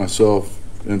dedicate myself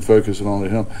and focusing on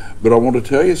Him. But I want to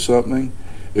tell you something.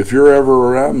 If you're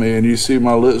ever around me and you see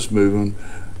my lips moving,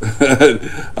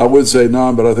 I would say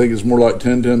 9, but I think it's more like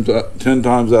 10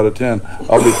 times out of 10,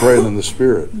 I'll be praying in the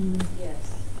Spirit.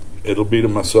 Yes. It'll be to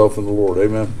myself and the Lord.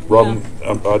 Amen. Yeah. Robin,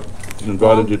 I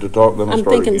invited you to talk, then I'll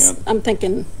start again. I'm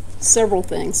thinking several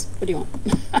things. What do you want?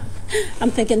 I'm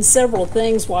thinking several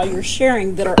things while you're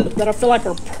sharing that I feel like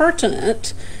are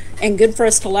pertinent and good for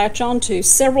us to latch on to.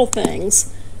 Several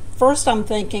things. First, I'm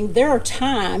thinking there are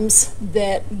times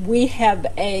that we have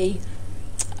we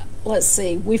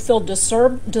feel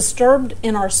disturbed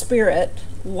in our spirit,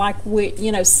 like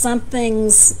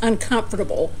something's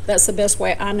uncomfortable. That's the best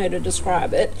way I know to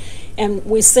describe it. And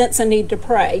we sense a need to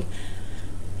pray.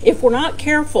 If we're not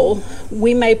careful,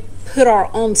 we may put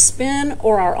our own spin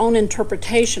or our own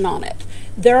interpretation on it.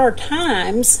 There are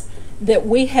times that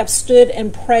we have stood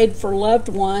and prayed for loved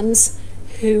ones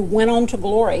who went on to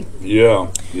glory.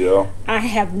 Yeah. I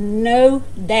have no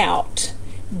doubt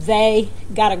they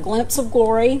got a glimpse of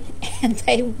glory and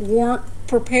they weren't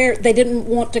prepared. They didn't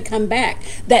want to come back.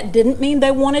 That didn't mean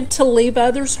they wanted to leave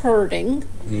others hurting.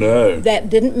 No. That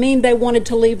didn't mean they wanted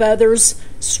to leave others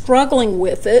struggling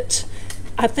with it.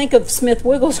 I think of Smith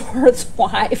Wigglesworth's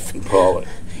wife. Polly,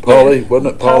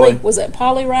 wasn't it Polly? Was it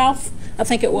Polly, Ralph? I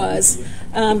think it was.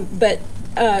 But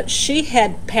she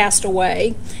had passed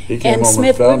away. He came and home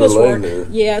Smith and found her laying Wigglesworth,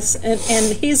 there. yes,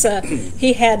 and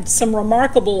he had some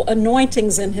remarkable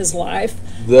anointings in his life.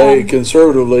 They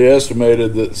conservatively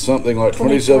estimated that something like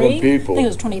 27 people. I think it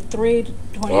was 23 to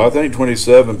 20. I think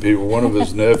 27 people. One of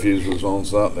his nephews was on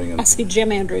something. I see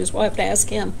Jim Andrews. We'll have to ask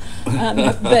him.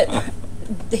 But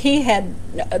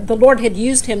the Lord had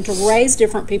used him to raise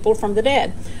different people from the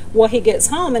dead. Well, he gets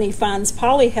home and he finds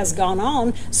Polly has gone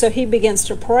on, so he begins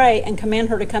to pray and command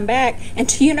her to come back. And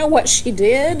do you know what she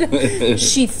did?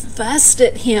 She fussed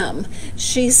at him.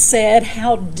 She said,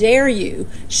 "How dare you?"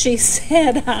 She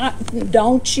said,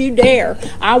 "Don't you dare.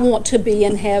 I want to be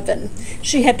in heaven."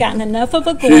 She had gotten enough of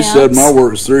a glimpse. She said, "My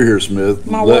work's through here, Smith.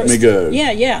 Let me go."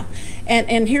 Yeah.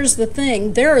 And here's the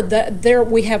thing: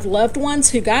 we have loved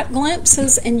ones who got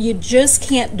glimpses, and you just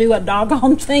can't do a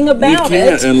doggone thing about it. You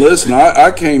can't. And listen,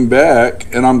 I came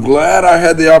back, and I'm glad I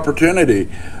had the opportunity.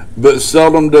 But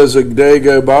seldom does a day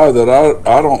go by that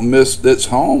I don't miss its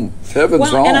home. Heaven's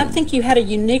home. And I think you had a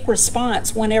unique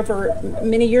response whenever,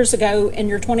 many years ago in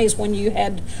your 20s, when you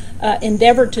had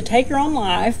endeavored to take your own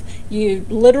life. You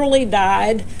literally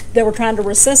died. They were trying to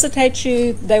resuscitate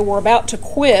you. They were about to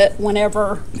quit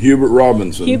whenever Hubert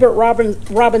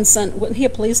Robinson, wasn't he a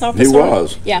police officer? He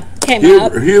was. Yeah, came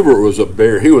up. Hubert was a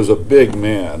bear. He was a big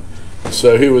man.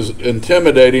 So he was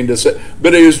intimidating to say,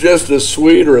 but he was just as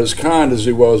sweet or as kind as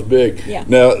he was big. Yeah.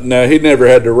 Now he never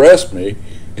had to arrest me.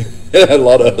 A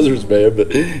lot of others may have,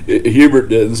 but Hubert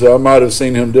didn't. So I might have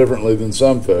seen him differently than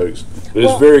some folks. But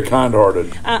he's very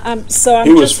kind-hearted.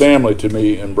 He was family to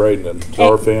me in Bradenton, to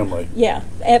our family. Yeah,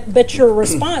 but your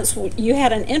response, you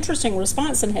had an interesting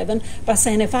response in heaven by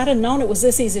saying, if I'd have known it was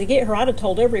this easy to get here, I'd have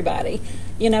told everybody.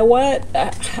 You know what?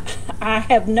 I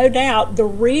have no doubt the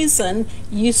reason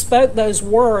you spoke those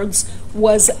words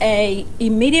was a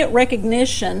immediate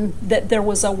recognition that there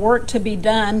was a work to be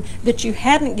done that you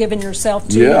hadn't given yourself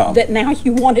to, that now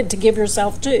you wanted to give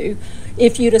yourself to,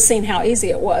 if you'd have seen how easy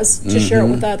it was to share it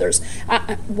with others.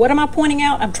 What am I pointing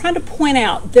out? I'm trying to point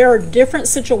out there are different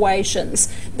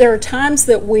situations. There are times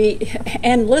that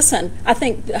and listen, I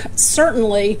think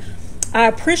certainly I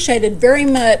appreciated very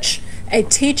much a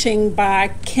teaching by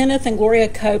Kenneth and Gloria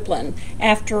Copeland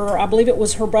after, I believe it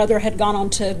was her brother had gone on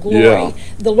to glory. Yeah.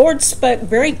 The Lord spoke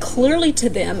very clearly to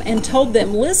them and told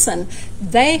them, listen,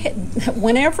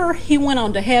 whenever he went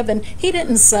on to heaven, he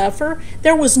didn't suffer.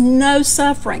 There was no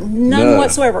suffering, none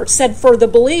whatsoever. Said for the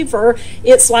believer,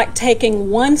 it's like taking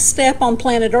one step on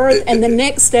planet Earth and the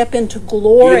next step into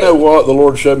glory. You know what the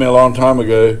Lord showed me a long time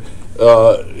ago?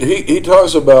 He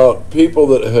talks about people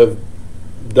that have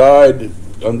died.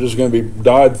 I'm just going to be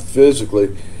died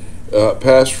physically,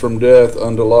 passed from death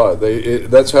unto life.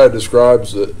 That's how he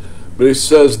describes it. But he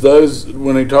says those,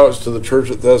 when he talks to the church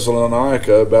at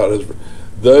Thessalonica about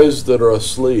those that are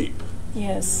asleep.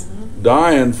 Yes.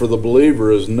 Dying for the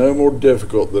believer is no more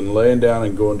difficult than laying down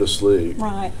and going to sleep.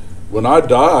 Right. When I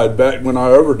died, back when I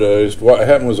overdosed, what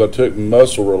happened was I took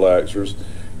muscle relaxers.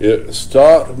 It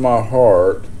stopped my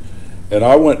heart, and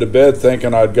I went to bed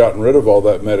thinking I'd gotten rid of all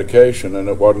that medication and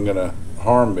it wasn't going to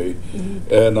harm me.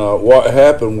 And what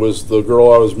happened was the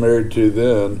girl I was married to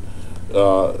then,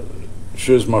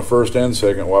 she was my first and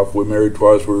second wife. We married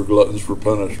twice. We were gluttons for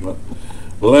punishment.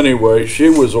 Well, anyway, she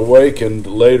was awakened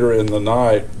later in the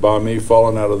night by me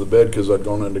falling out of the bed because I'd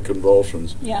gone into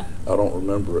convulsions. Yeah. I don't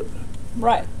remember it.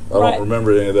 Right. I don't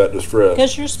remember any of that distress.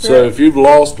 Because your spirit. So if you've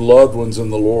lost loved ones in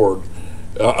the Lord,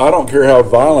 I don't care how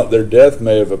violent their death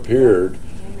may have appeared,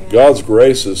 God's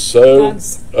grace is so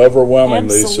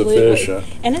overwhelmingly sufficient.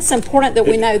 And it's important that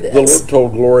we know this. The Lord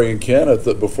told Gloria and Kenneth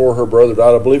that before her brother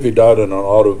died, I believe he died in an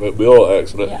automobile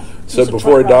accident. Yeah. So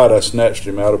before he died, I snatched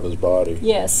him out of his body.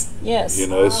 Yes, yes. You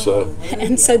know, so.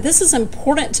 And so this is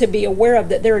important to be aware of,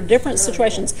 that there are different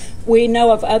situations. We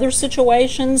know of other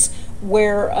situations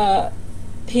where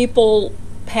people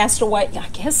passed away, I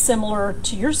guess similar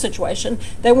to your situation.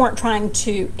 They weren't trying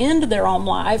to end their own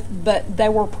life, but they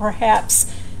were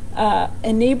perhaps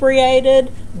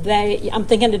inebriated. I'm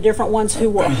thinking of different ones who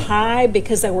were high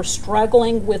because they were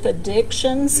struggling with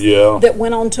addictions that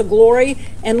went on to glory.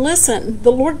 And listen,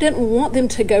 the Lord didn't want them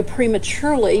to go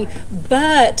prematurely,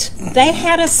 but they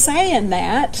had a say in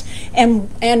that.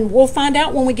 And we'll find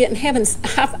out when we get in heaven.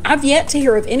 I've yet to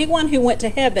hear of anyone who went to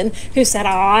heaven who said,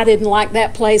 I didn't like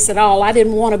that place at all. I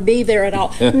didn't want to be there at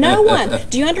all. No one.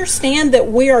 Do you understand that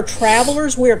we are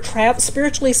travelers? We are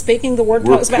spiritually speaking, the Word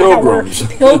talks about how we're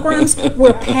pilgrims.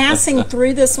 We're passing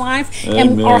through this this life, Amen.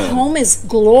 and our home is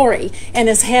glory and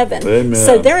is heaven. Amen.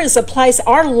 So there is a place,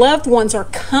 our loved ones are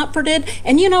comforted,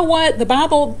 and you know what? The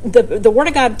Bible, the Word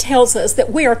of God tells us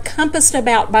that we are compassed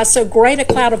about by so great a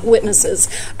cloud of witnesses.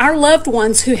 Our loved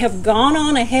ones who have gone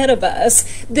on ahead of us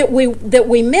that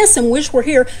we miss and wish were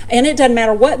here, and it doesn't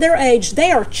matter what their age,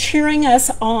 they are cheering us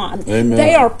on. Amen.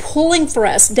 They are pulling for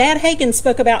us. Dad Hagin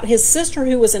spoke about his sister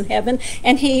who was in heaven,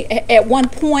 and he at one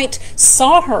point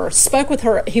saw her, spoke with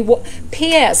her.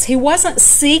 P.S. He wasn't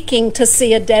seeking to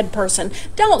see a dead person.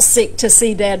 Don't seek to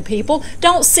see dead people.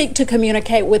 Don't seek to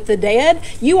communicate with the dead.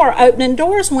 You are opening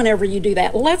doors whenever you do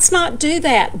that. Let's not do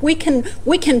that. We can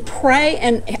pray,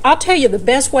 and I'll tell you the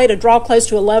best way to draw close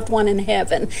to a loved one in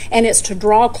heaven, and it's to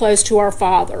draw close to our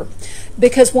Father.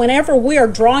 Because whenever we are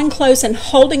drawing close and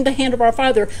holding the hand of our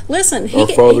Father, listen, our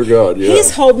Father God, yeah.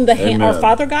 He's holding the hand, Amen. our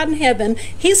Father God in heaven,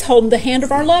 He's holding the hand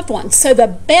of our loved one. So the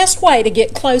best way to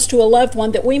get close to a loved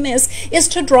one that we miss is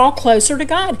to draw closer to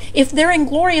God. If they're in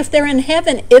glory, if they're in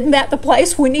heaven, isn't that the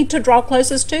place we need to draw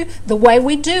closest to? The way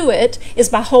we do it is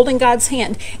by holding God's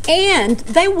hand. And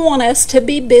they want us to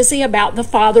be busy about the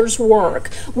Father's work.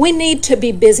 We need to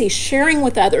be busy sharing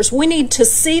with others. We need to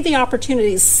see the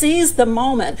opportunities, seize the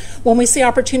moment when we see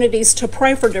opportunities to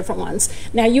pray for different ones.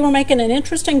 Now, you were making an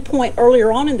interesting point earlier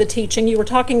on in the teaching. You were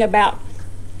talking about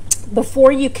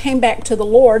before you came back to the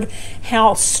Lord,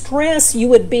 how you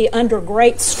would be under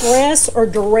great stress or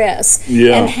duress,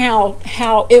 yeah. and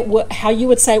how you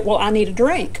would say, well, I need a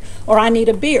drink, or I need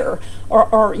a beer,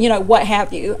 or you know, what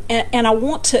have you. And I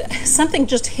want to, something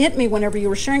just hit me whenever you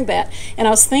were sharing that, and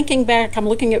I was thinking back. I'm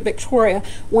looking at Victoria.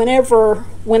 Whenever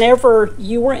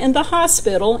you were in the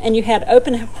hospital and you had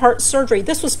open heart surgery,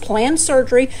 this was planned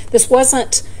surgery. This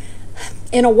wasn't,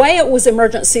 in a way, it was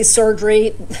emergency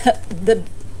surgery.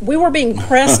 We were being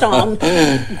pressed on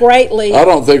greatly. I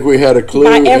don't think we had a clue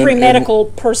by every medical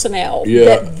personnel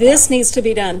that this needs to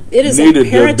be done. It is imperative.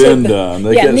 To have been done.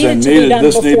 They kept needed saying, to be done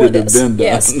before this. To have been done.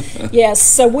 Yes, yes.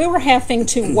 So we were having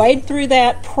to wade through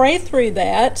that, pray through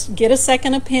that, get a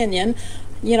second opinion,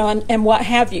 you know, and what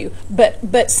have you.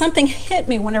 But something hit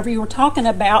me whenever you were talking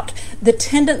about the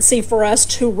tendency for us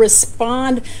to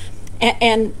respond,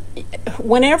 and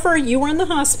whenever you were in the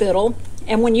hospital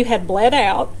and when you had bled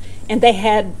out, and they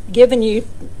had given you,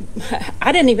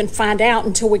 I didn't even find out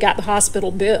until we got the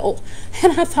hospital bill.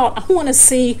 And I thought, I want to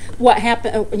see what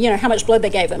happened, you know, how much blood they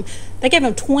gave him. They gave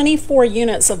him 24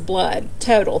 units of blood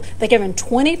total. They gave him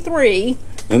 23.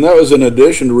 And that was in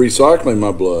addition to recycling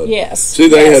my blood. Yes. See,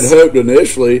 they had hoped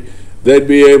initially they'd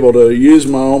be able to use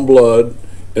my own blood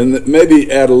and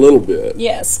maybe add a little bit.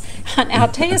 Yes. And I'll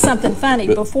tell you something funny.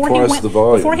 Before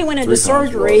he went into 3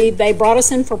 surgery, they brought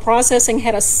us in for processing,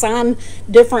 had us sign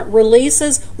different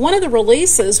releases. One of the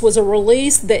releases was a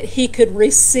release that he could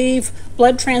receive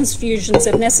blood transfusions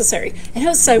if necessary. And it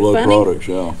was so blood funny. Products,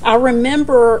 yeah. I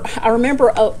remember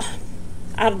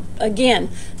again,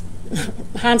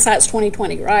 hindsight's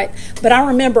 20/20, right? But I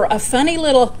remember a funny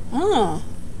little,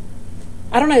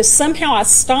 I don't know, somehow I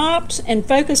stopped and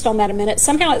focused on that a minute.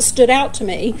 Somehow it stood out to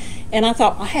me, and I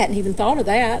thought, I hadn't even thought of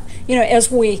that. You know, as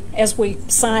we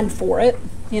signed for it,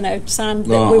 you know, signed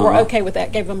that we were okay with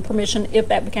that, gave them permission if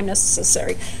that became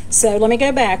necessary. So let me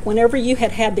go back. Whenever you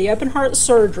had the open heart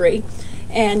surgery,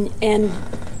 and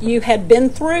you had been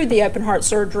through the open heart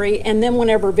surgery, and then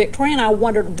whenever Victoria and I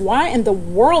wondered why in the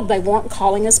world they weren't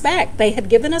calling us back. They had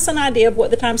given us an idea of what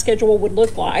the time schedule would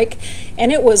look like,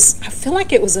 and it was, I feel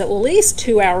like it was at least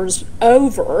 2 hours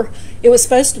over. It was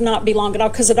supposed to not be long at all,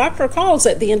 because the doctor calls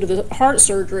at the end of the heart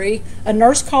surgery. A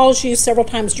nurse calls you several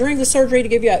times during the surgery to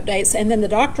give you updates, and then the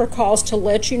doctor calls to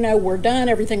let you know we're done,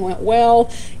 everything went well.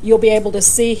 You'll be able to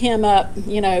see him up,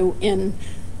 you know, in,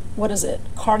 what is it,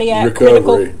 cardiac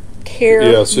critical care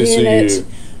unit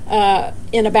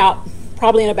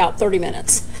probably in about 30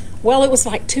 minutes. Well, it was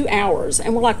like 2 hours,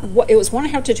 and we're like, what? It was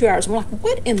 1.5 to 2 hours. And we're like,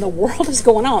 what in the world is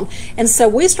going on? And so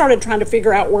we started trying to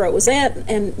figure out where it was at,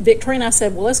 and Victoria and I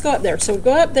said, well, let's go up there. So we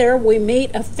go up there, we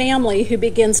meet a family who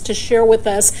begins to share with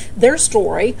us their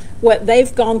story, what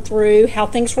they've gone through, how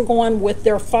things were going with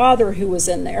their father who was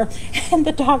in there. And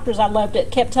the doctors, I loved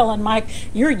it, kept telling Mike,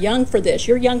 you're young for this,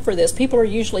 you're young for this. People are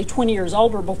usually 20 years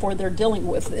older before they're dealing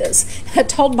with this. I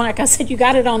told Mike, I said, you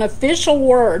got it on official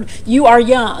word, you are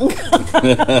young.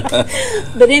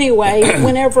 But anyway,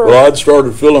 whenever... Well, I'd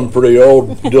started feeling pretty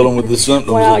old dealing with the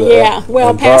symptoms well, of that. yeah.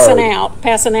 Well,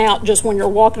 passing out just when you're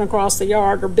walking across the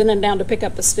yard or bending down to pick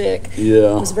up a stick.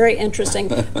 Yeah. It was very interesting.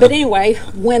 But anyway,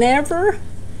 whenever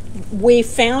we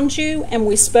found you and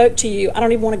we spoke to you, I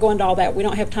don't even want to go into all that. We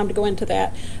don't have time to go into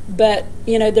that. But,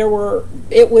 you know,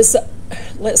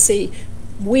 let's see,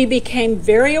 we became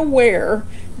very aware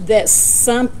that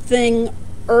something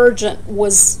urgent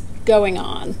was going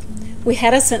on. We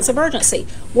had a sense of urgency.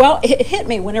 Well, it hit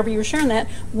me whenever you were sharing that,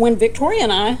 when Victoria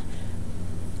and I,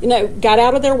 got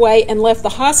out of their way and left the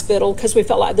hospital because we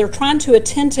felt like they're trying to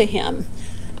attend to him.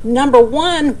 Number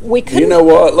one, we couldn't. You know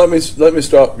what? Let me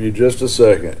stop you just a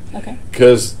second. Okay.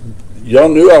 Because y'all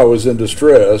knew I was in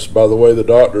distress by the way the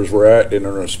doctors were acting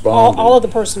and responding. All of the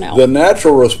personnel. The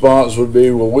natural response would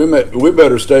be, well, we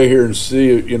better stay here and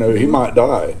see. He might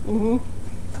die. Mm-hmm.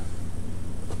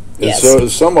 And yes. so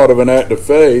it's somewhat of an act of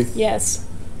faith. Yes.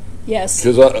 Yes.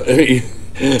 Because that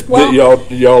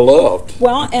y'all loved.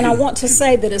 Well, and I want to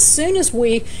say that as soon as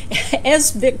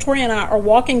as Victoria and I are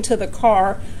walking to the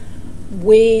car,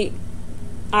 I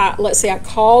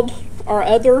called our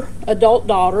other adult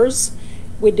daughters.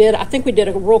 I think we did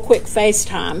a real quick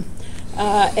FaceTime.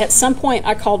 At some point,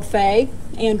 I called Faye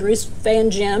Andrews, Faye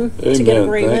and Jim, Amen. To get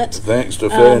agreement. Thanks to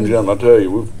Faye and Jim. I tell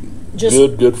you, we're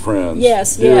good friends.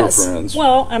 Yes, dear friends.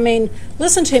 Well,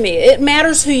 listen to me. It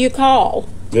matters who you call.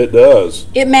 It does.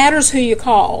 It matters who you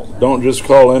call. Don't just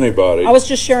call anybody. I was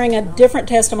just sharing a different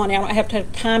testimony I don't have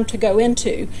time to go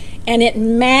into. And it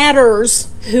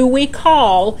matters who we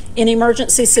call in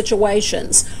emergency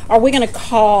situations. Are we going to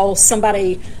call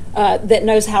somebody that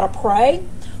knows how to pray?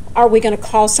 Are we going to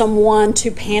call someone to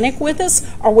panic with us?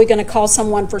 Are we going to call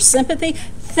someone for sympathy?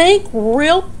 Think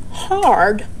real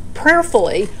hard,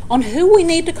 prayerfully, on who we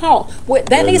need to call.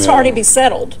 That needs to already be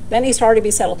settled.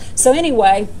 So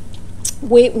anyway,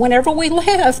 whenever we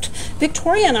left,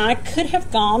 Victoria and I could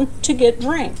have gone to get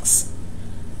drinks.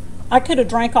 I could have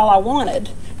drank all I wanted.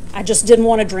 I just didn't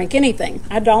want to drink anything.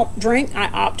 I don't drink. I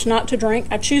opt not to drink.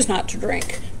 I choose not to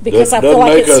drink because I feel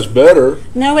like it doesn't make us better.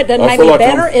 No, it doesn't make me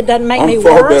better. It doesn't make me worse.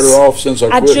 I'm far better off since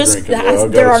I quit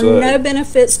drinking. There are no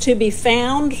benefits to be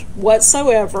found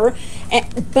whatsoever.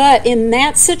 But in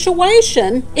that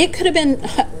situation, it could have been.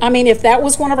 If that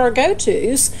was one of our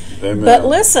go-tos. Amen. But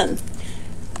listen,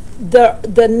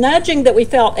 the nudging that we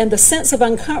felt and the sense of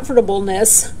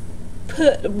uncomfortableness.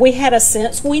 We had a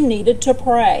sense we needed to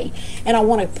pray. And I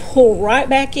want to pull right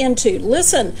back into,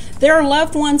 listen, there are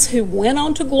loved ones who went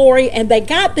on to glory and they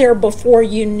got there before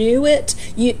you knew it.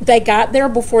 They got there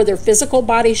before their physical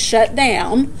body shut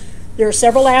down. There are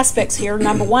several aspects here.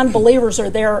 Number one, believers are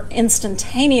there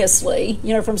instantaneously,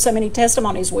 from so many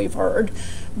testimonies we've heard.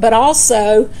 But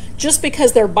also, just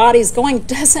because their body's going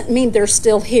doesn't mean they're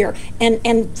still here.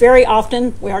 And very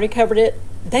often, we already covered it,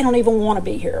 they don't even want to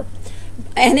be here.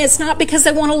 And it's not because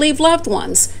they want to leave loved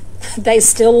ones. They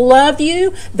still love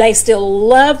you. They still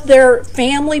love their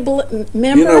family members.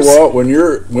 You know what? When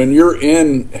you're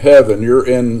in heaven, you're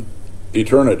in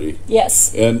eternity.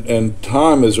 Yes. And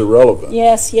time is irrelevant.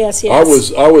 Yes. I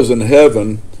was in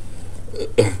heaven.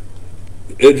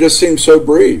 It just seemed so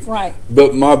brief. Right.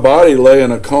 But my body lay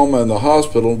in a coma in the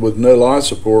hospital with no life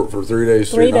support for 3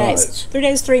 days, 3 nights. 3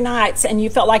 days, 3 nights, and you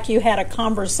felt like you had a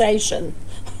conversation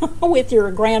with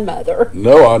your grandmother.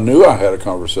 No, I knew I had a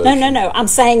conversation. No. I'm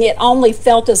saying it only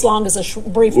felt as long as a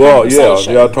brief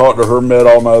conversation. Yeah, I talked to her, met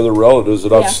all my other relatives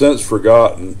that I've since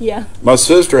forgotten. Yeah. My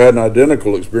sister had an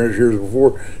identical experience years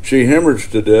before. She hemorrhaged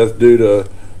to death due to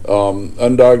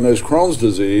undiagnosed Crohn's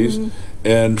disease. Mm-hmm.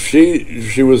 And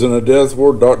she was in a death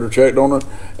ward. Doctor checked on her,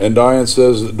 and Diane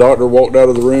says the doctor walked out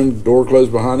of the room, door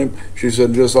closed behind him. She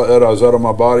said, just like that, I was out of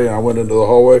my body, and I went into the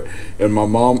hallway, and our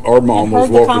mom was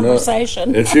walking up.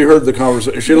 And she heard the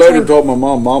conversation. She later told my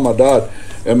mom, I died.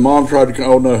 And Mom tried to,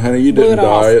 oh no, honey, you didn't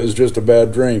die. It was just a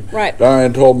bad dream. Right.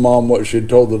 Diane told Mom what she'd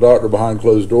told the doctor behind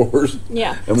closed doors.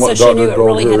 Yeah. And what so doctor she knew it told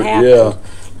really her. Had happened.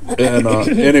 Yeah. And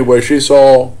anyway, she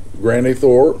saw Granny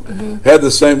Thorpe. Had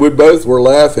the same. We both were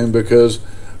laughing because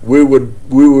we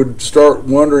would start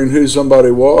wondering who somebody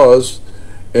was,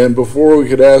 and before we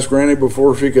could ask Granny,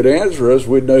 before she could answer us,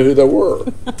 we'd know who they were.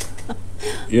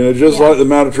 Just like the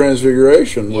Mount of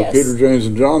Transfiguration with Peter, James,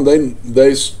 and John.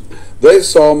 They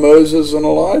saw Moses and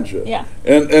Elijah. Yeah.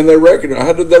 And they recognized.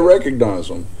 How did they recognize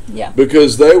them? Yeah.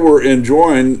 Because they were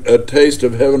enjoying a taste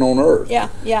of heaven on earth. Yeah.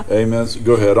 Amen. So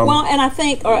go ahead. And I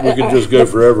think we could just go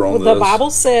forever on this. The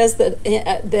Bible says that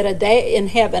a day in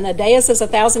heaven, a day is as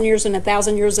 1,000 years, and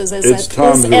 1,000 years is as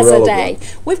a day.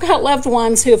 We've got loved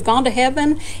ones who have gone to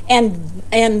heaven,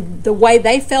 and the way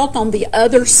they felt on the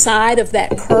other side of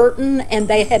that curtain, and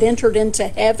they had entered into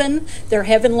heaven, their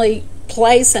heavenly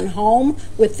place and home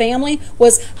with family,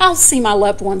 was, I'll see my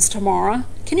loved ones tomorrow.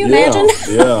 Can you imagine?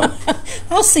 Yeah.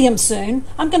 I'll see them soon.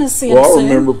 I'm going to see them soon. Well, I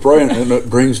remember praying, and it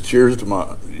brings tears to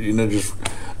my,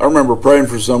 I remember praying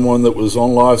for someone that was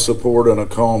on life support in a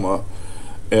coma,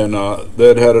 and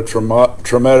they'd had a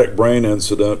traumatic brain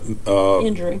incident.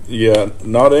 Injury. Yeah,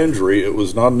 not injury. It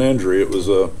was not an injury. It was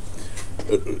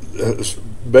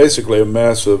basically a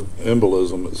massive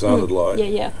embolism, it sounded like.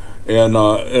 Yeah.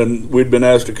 And we'd been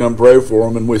asked to come pray for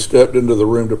him, and we stepped into the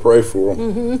room to pray for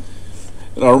him.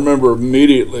 And I remember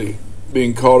immediately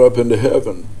being caught up into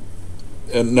heaven.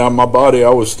 And now my body, I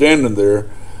was standing there,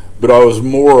 but I was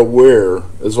more aware.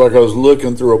 It's like I was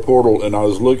looking through a portal, and I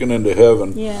was looking into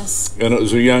heaven. Yes. And it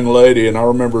was a young lady, and I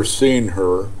remember seeing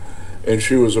her, and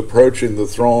she was approaching the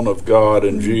throne of God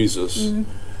and Jesus.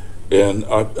 And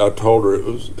I told her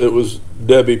it was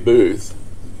Debbie Booth,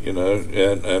 you know,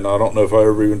 and I don't know if I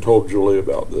ever even told Julie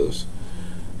about this,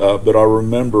 but I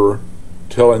remember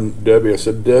telling Debbie, I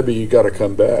said, Debbie, you got to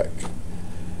come back.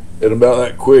 And about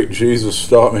that quick, Jesus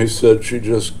stopped me. He said, she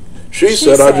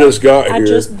said, I just got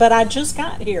here. But I just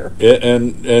got here.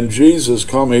 And Jesus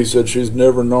called me. He said, she's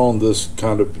never known this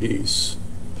kind of peace.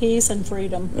 Peace and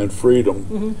freedom. And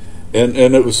freedom. And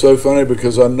it was so funny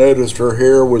because I noticed her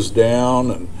hair was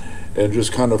down and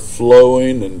just kind of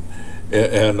flowing. And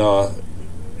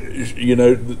you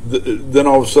know, then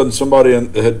all of a sudden somebody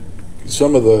had,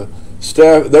 some of the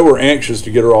staff, they were anxious to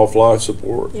get her off life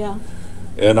support. Yeah.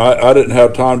 And I didn't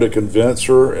have time to convince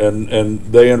her, and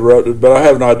they interrupted. But I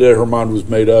have an idea her mind was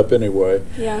made up anyway.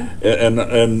 Yeah.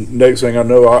 And next thing I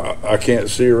know, I can't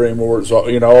see her anymore. It's all,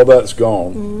 you know, all that's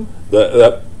gone.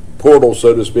 That portal,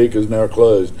 so to speak, is now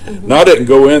closed. And I didn't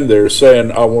go in there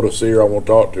saying I want to see her, I want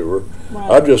to talk to her.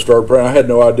 Right. I just started praying. I had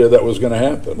no idea that was going to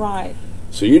happen. Right.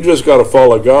 So you just got to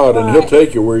follow God, and He'll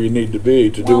take you where you need to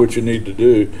be to do what you need to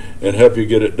do and help you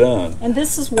get it done. And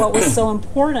this is what was so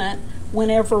important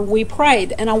whenever we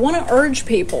prayed. And I want to urge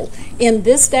people, in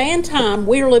this day and time,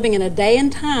 we are living in a day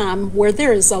and time where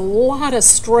there is a lot of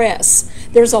stress.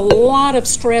 There's a lot of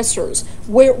stressors.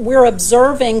 We're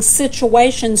observing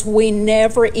situations we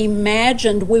never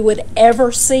imagined we would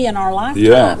ever see in our lifetime.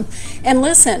 Yeah. And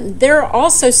listen, there are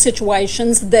also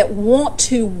situations that want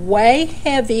to weigh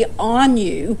heavy on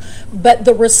you, but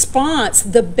the response,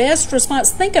 the best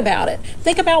response, think about it.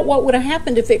 Think about what would have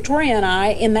happened if Victoria and I,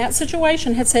 in that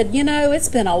situation, had said, you know, it's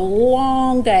been a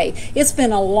long day. It's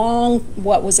been a long,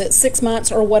 6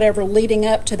 months or whatever leading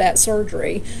up to that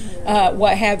surgery,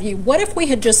 what have you. What if we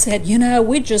had just said, you know,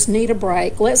 we just need a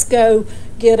break. Let's go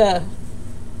get a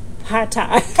Mai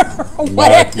Tai,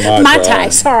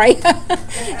 sorry.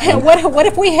 What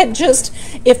if we had just,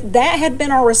 if that had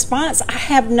been our response, I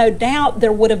have no doubt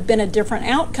there would have been a different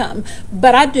outcome.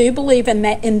 But I do believe in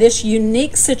that, in this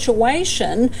unique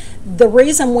situation, the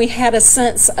reason we had a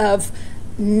sense of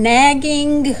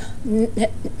nagging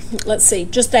urgency,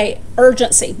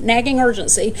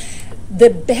 the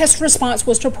best response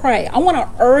was to pray. I want to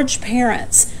urge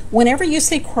parents, whenever you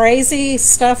see crazy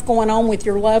stuff going on with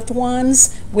your loved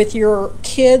ones, with your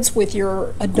kids, with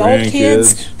your adult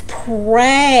kids,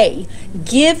 pray.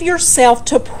 Give yourself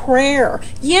to prayer.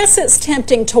 Yes, it's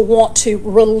tempting to want to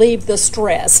relieve the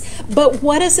stress, but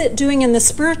what is it doing in the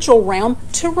spiritual realm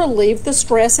to relieve the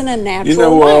stress in a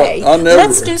natural way?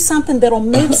 Let's do something that'll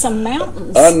move some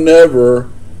mountains.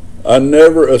 I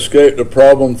never escaped a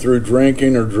problem through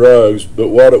drinking or drugs, but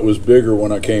what it was bigger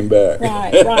when I came back.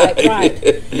 Right.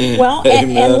 Well,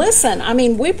 and listen, I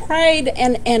mean, we prayed,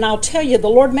 and I'll tell you, the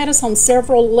Lord met us on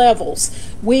several levels.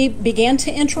 We began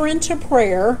to enter into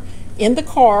prayer in the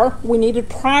car. We needed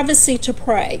privacy to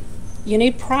pray. You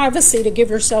need privacy to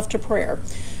give yourself to prayer.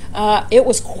 It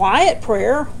was quiet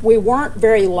prayer. We weren't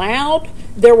very loud.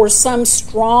 There were some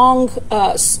strong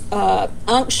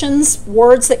unctions,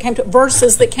 verses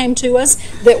that came to us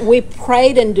that we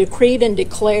prayed and decreed and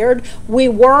declared. We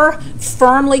were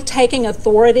firmly taking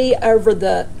authority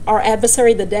over our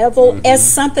adversary, the devil,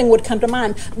 as something would come to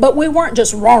mind. But we weren't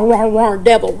just rah, rah, rah,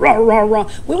 devil, rah, rah, rah.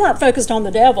 We weren't focused on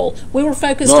the devil. We were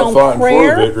focused on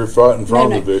prayer. Not fighting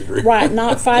for the victory, fighting from the victory. Right,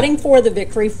 not fighting for the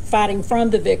victory, fighting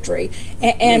from the victory.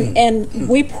 And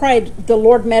we prayed. The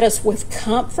Lord met us with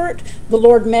comfort. The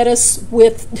Lord met us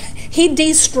with, He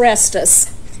de-stressed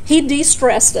us. He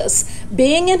de-stressed us.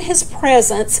 Being in His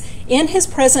presence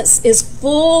is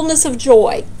fullness of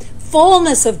joy.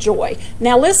 Fullness of joy.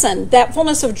 Now listen, that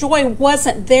fullness of joy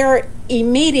wasn't there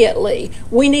immediately.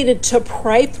 We needed to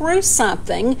pray through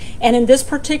something, and in this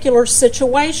particular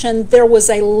situation, there was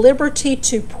a liberty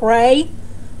to pray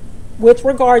with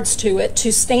regards to it,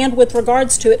 to stand with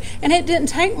regards to it, and it didn't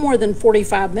take more than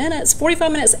 45 minutes.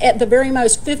 45 minutes at the very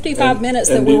most, 55 minutes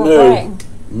that we were praying.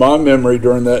 My memory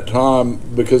during that time,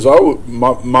 because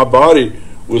my body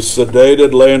was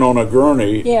sedated, laying on a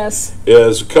gurney. Yes.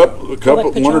 As one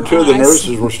or two of the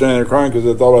nurses were standing there crying because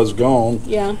they thought I was gone.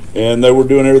 Yeah. And they were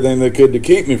doing everything they could to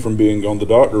keep me from being gone. The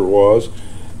doctor was,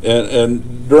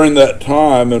 and during that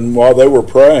time, and while they were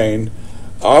praying,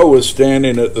 I was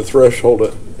standing at the threshold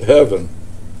of heaven.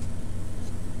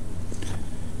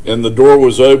 and the door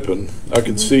was open. I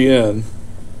could see in.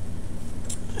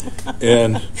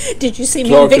 And did you see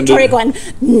me and Victoria going,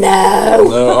 no?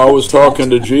 No, I was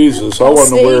talking to Jesus. I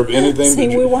wasn't aware of anything.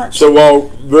 See, we weren't. So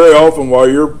very often while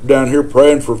you're down here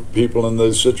praying for people in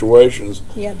those situations,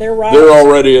 yeah, they're right. They're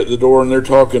already at the door and they're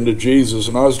talking to Jesus.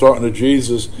 And I was talking to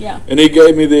Jesus, and he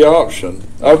gave me the option.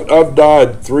 I've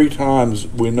died 3 times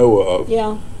we know of.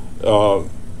 Yeah.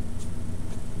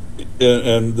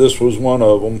 And this was one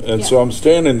of them. And so I'm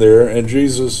standing there, and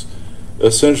Jesus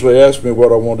essentially asked me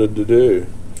what I wanted to do.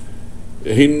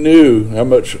 He knew how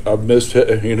much I've missed.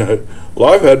 You know,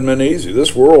 life hadn't been easy.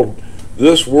 This world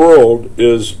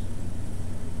is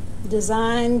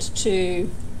designed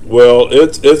to. Well,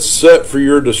 it's set for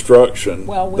your destruction.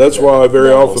 Well, that's why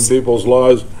very often people's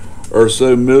lives are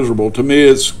so miserable. To me,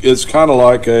 it's kind of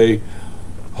like a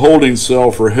holding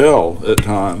cell for hell at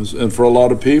times, and for a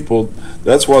lot of people,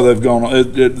 that's why they've gone.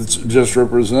 It's just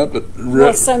represented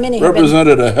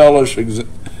a hellish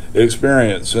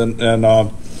experience,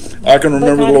 and. I can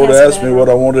remember the Lord asked me what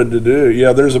I wanted to do.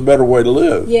 Yeah, there's a better way to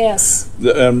live. Yes.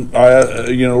 And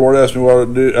the Lord asked me what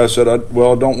to do. I said, I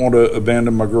don't want to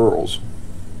abandon my girls.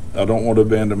 I don't want to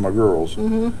abandon my girls.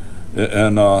 Mm-hmm.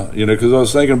 And because I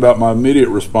was thinking about my immediate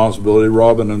responsibility,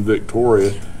 Robin and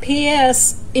Victoria.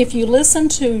 P.S. If you listen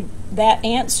to that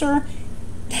answer,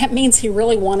 that means he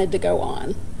really wanted to go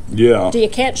on. Yeah. Do you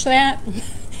catch that?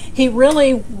 He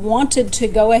really wanted to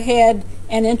go ahead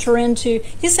and enter into.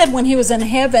 He said when he was in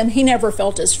heaven, he never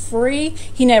felt as free.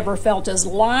 He never felt as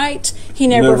light. He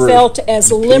never felt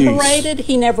as liberated.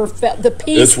 He never felt the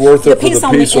peace. It's worth it for the peace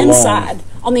on the inside. Alone.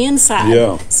 On the inside.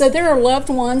 Yeah. So there are loved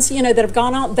ones, that have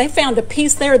gone on. They found a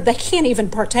peace there they can't even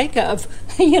partake of,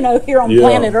 here on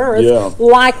planet Earth,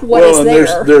 like what is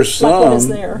there. There's some like what is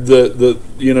there. that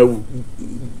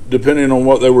depending on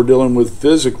what they were dealing with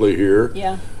physically here.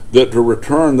 Yeah. That to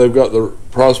return, they've got the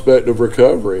prospect of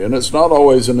recovery, and it's not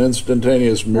always an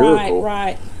instantaneous miracle.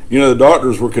 Right. The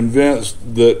doctors were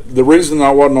convinced that the reason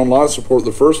I wasn't on life support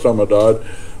the first time I died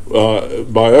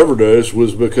by overdose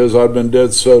was because I'd been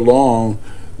dead so long.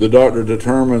 The doctor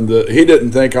determined that he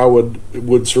didn't think I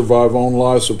would survive on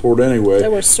life support anyway.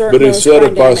 But he said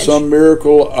if by some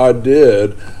miracle I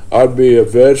did, I'd be a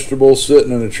vegetable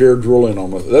sitting in a chair drooling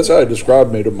on it. That's how he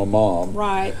described me to my mom.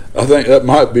 Right. I think that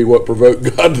might be what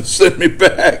provoked God to send me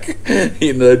back,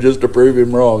 just to prove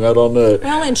him wrong. I don't know.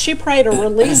 Well, and she prayed a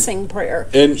releasing prayer.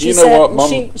 And she what,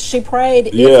 Mom? She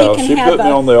prayed she put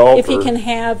me on the altar. If he can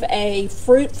have a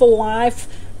fruitful life,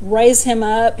 raise him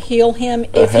up, heal him.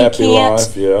 If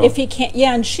he can't,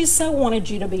 and she so wanted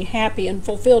you to be happy and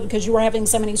fulfilled because you were having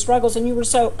so many struggles and you were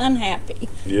so unhappy.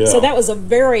 Yeah. So that was a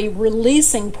very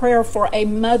releasing prayer for a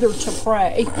mother to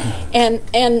pray, and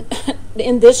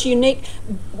in this unique.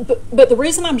 But the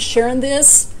reason I'm sharing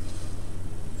this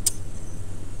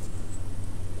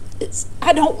is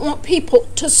I don't want people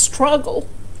to struggle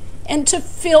and to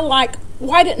feel like,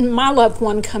 why didn't my loved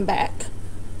one come back?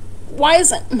 Why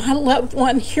isn't my loved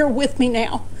one here with me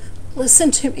now? Listen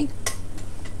to me.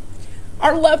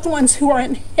 Our loved ones who are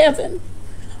in heaven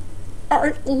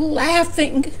are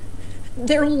laughing.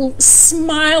 They're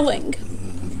smiling.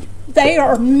 They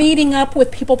are meeting up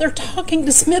with people. They're talking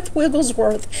to Smith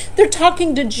Wigglesworth. They're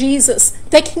talking to Jesus.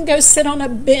 They can go sit on a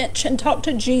bench and talk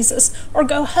to Jesus or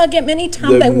go hug him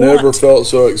anytime they want. They've never felt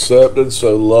so accepted,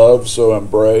 so loved, so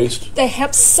embraced. They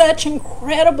have such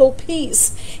incredible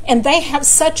peace, and they have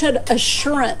such an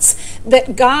assurance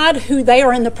that God, who they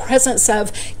are in the presence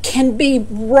of, can be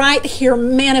right here,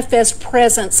 manifest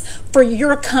presence for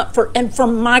your comfort and for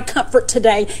my comfort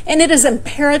today. And it is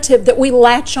imperative that we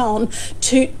latch on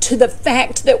to the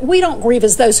fact that we don't grieve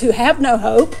as those who have no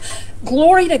hope.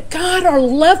 Glory to God, our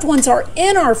loved ones are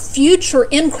in our future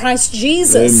in Christ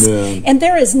Jesus. Amen. And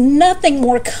there is nothing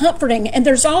more comforting. And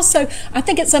there's also, I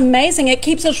think it's amazing, it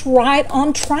keeps us right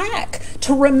on track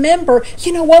to remember,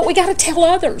 what, we got to tell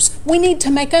others. We need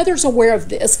to make others aware of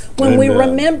this when we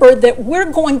remember that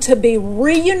we're going to be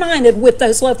reunited with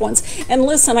those loved ones. And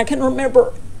listen, I can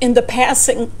remember in the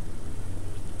passing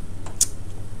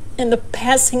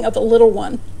of a little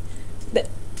one that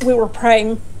we were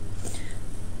praying.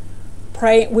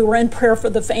 We were in prayer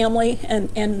for the family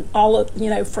and all of,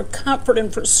 for comfort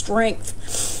and for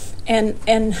strength. And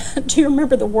do you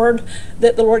remember the word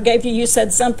that the Lord gave you? You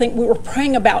said something. We were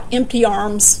praying about empty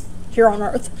arms here on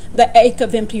earth, the ache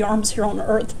of empty arms here on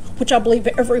earth, which I believe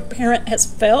every parent has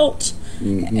felt,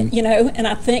 and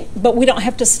I think, but we don't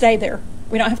have to stay there.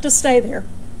 We don't have to stay there.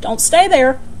 Don't stay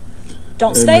there.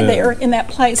 Don't stay there in that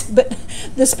place. But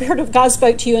the Spirit of God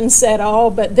spoke to you and said,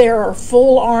 but there are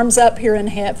full arms up here in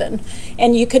heaven.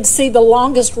 And you could see the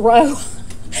longest row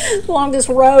longest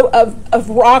row of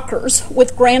rockers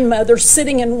with grandmothers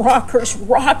sitting in rockers,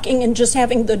 rocking and just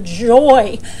having the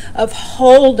joy of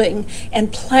holding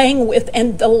and playing with,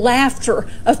 and the laughter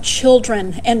of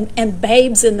children and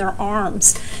babes in their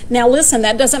arms. Now listen,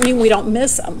 that doesn't mean we don't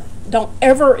miss them. Don't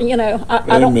ever,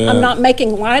 I'm not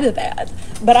making light of that.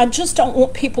 But I just don't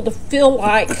want people to feel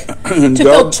like,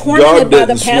 feel tormented by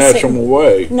the passing. Snatch them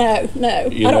away. No. I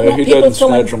don't want people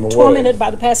feeling tormented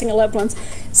by the passing of loved ones.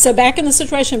 So back in the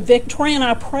situation, Victoria and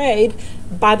I prayed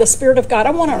by the Spirit of God. I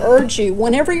want to urge you,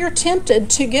 whenever you're tempted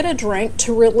to get a drink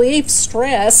to relieve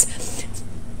stress,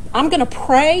 I'm going to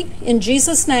pray in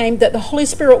Jesus' name that the Holy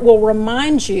Spirit will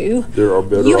remind you there are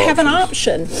better you have an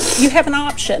option. You have an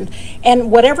option.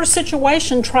 And whatever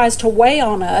situation tries to weigh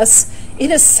on us, it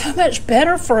is so much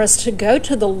better for us to go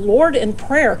to the Lord in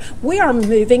prayer. We are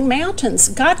moving mountains.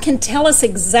 God can tell us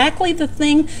exactly the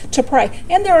thing to pray.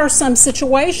 And there are some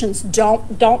situations, don't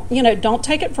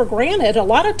take it for granted. A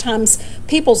lot of times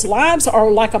people's lives are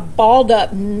like a balled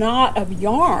up knot of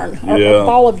yarn, or a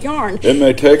ball of yarn. It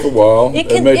may take a while.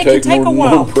 It may take a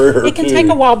while. It can take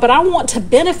a while, but I want to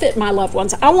benefit my loved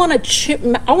ones. I want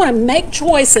to make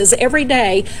choices every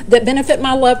day that benefit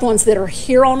my loved ones that are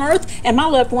here on earth and my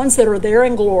loved ones that are there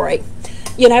in glory.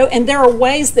 And there are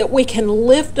ways that we can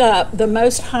lift up the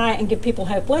Most High and give people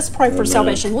hope. Let's pray for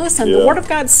salvation. Listen, the Word of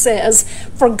God says,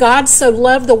 for God so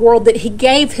loved the world that he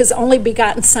gave his only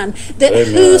begotten Son, that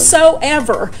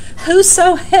whosoever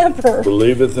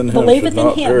believeth in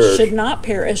him should not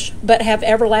perish, but have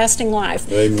everlasting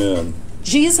life. Amen.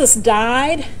 Jesus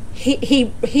died.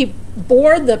 He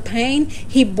bore the pain.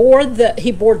 He bore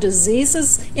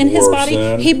diseases in his body.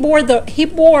 Sin. He bore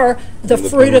the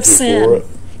fruit of sin.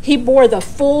 He bore the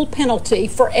full penalty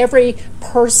for every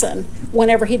person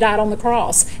whenever he died on the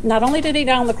cross. Not only did he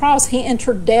die on the cross, he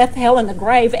entered death, hell, and the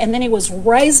grave, and then he was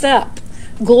raised up,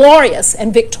 glorious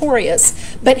and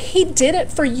victorious. But he did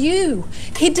it for you.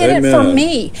 He did it for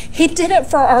me. He did it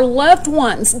for our loved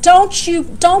ones. Don't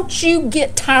you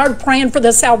get tired praying for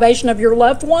the salvation of your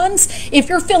loved ones. If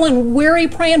you're feeling weary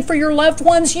praying for your loved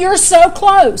ones, you're so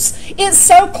close. It's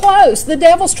so close. The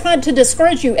devil's trying to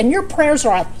discourage you, and your prayers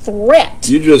are a threat.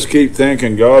 You just keep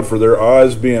thanking God for their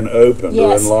eyes being opened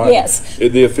or enlightened. Yes.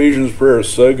 The Ephesians prayer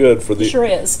is so good for the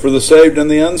for the saved and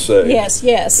the unsaved.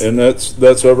 Yes. And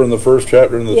that's over in the first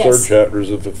chapter and the third chapters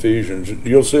of Ephesians.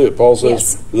 You'll see it. Paul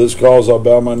says, "For this cause I'll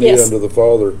bow my knee unto the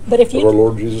Father of our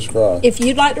Lord Jesus Christ." If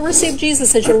you'd like to receive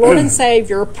Jesus as your Lord and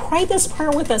Savior, pray this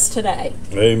prayer with us today.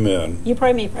 Amen. You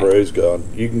pray me. Praise God.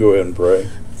 You can go ahead and pray.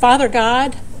 Father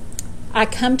God, I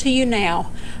come to you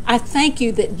now. I thank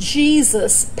you that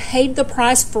Jesus paid the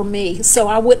price for me so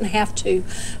I wouldn't have to.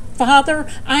 Father,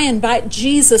 I invite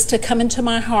Jesus to come into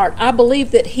my heart. I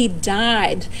believe that he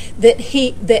died, that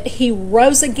he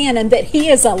rose again, and that he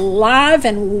is alive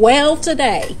and well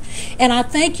today. And I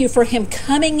thank you for him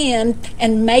coming in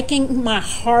and making my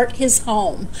heart his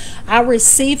home. I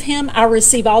receive him. I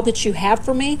receive all that you have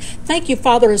for me. Thank you,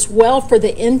 Father, as well for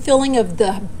the infilling of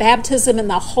the baptism in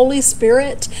the Holy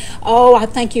Spirit. Oh, I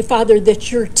thank you, Father,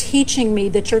 that you're teaching me,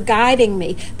 that you're guiding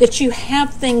me, that you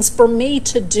have things for me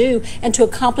to do and to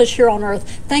accomplish here on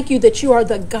earth. Thank you that you are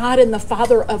the God and the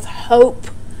Father of hope.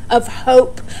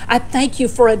 I thank you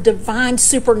for a divine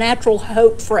supernatural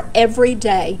hope for every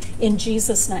day in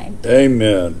Jesus' name.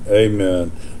 Amen.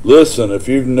 Amen. Listen, if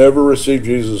you've never received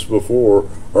Jesus before,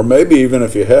 or maybe even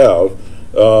if you have,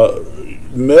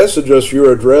 message us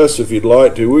your address if you'd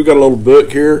like to. We've got a little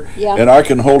book here, and I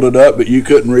can hold it up, but you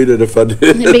couldn't read it if I did.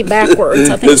 It'd be backwards.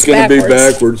 I think it's going to be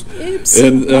backwards. Oops.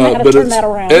 And, but it's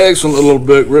an excellent little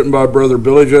book written by Brother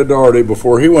Billy Joe Daugherty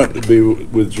before he went to be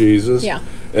with Jesus. Yeah.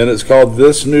 And it's called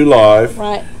This New Life.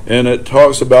 Right. And it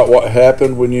talks about what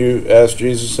happened when you asked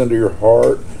Jesus into your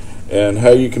heart and how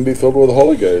you can be filled with the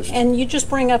Holy Ghost. And you just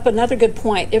bring up another good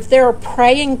point. If there are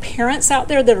praying parents out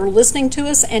there that are listening to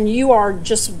us and you are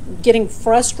just getting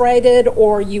frustrated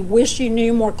or you wish you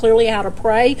knew more clearly how to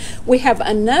pray, we have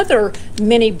another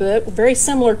mini book very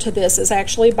similar to this. It's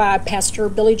actually by Pastor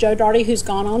Billy Joe Daugherty, who's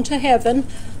gone on to heaven.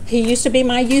 He used to be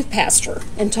my youth pastor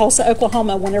in Tulsa,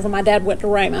 Oklahoma, whenever my dad went to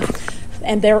Rhema.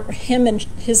 And him and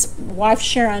his wife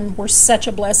Sharon were such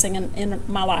a blessing in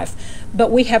my life.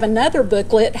 But we have another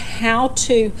booklet, what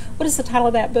is the title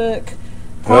of that book?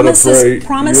 Promises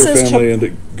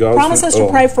to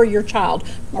pray for your child,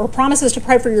 or promises to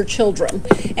pray for your children.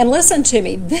 And listen to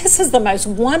me, this is the most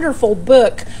wonderful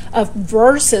book of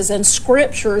verses and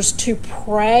scriptures to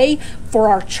pray for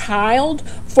our child,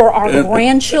 for our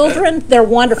grandchildren. They're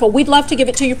wonderful. We'd love to give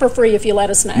it to you for free if you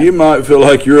let us know. You might feel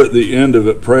like you're at the end of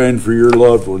it praying for your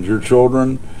loved ones, your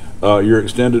children, your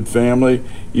extended family.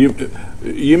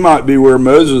 You might be where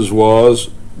Moses was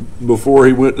before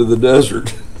he went to the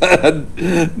desert.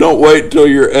 Don't wait till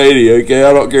you're 80, okay?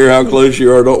 I don't care how close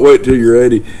you are. Don't wait till you're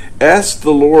 80. Ask the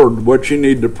Lord what you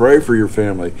need to pray for your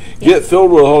family. Get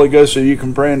filled with the Holy Ghost so you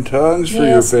can pray in tongues for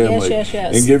your family.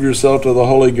 And give yourself to the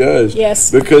Holy Ghost. Yes.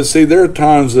 Because, see, there are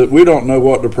times that we don't know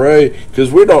what to pray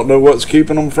because we don't know what's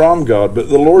keeping them from God. But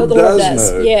the Lord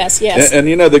does know. Yes, yes. And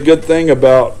you know, the good thing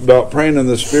about praying in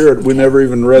the Spirit, we never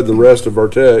even read the rest of our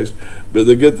text, but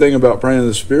the good thing about praying in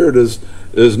the Spirit is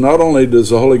not only does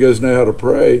the Holy Ghost know how to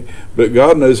pray, but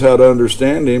God knows how to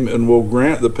understand Him and will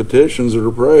grant the petitions that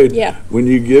are prayed when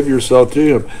you give yourself to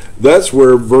Him. That's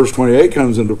where verse 28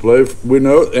 comes into play. We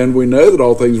know that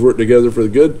all things work together for the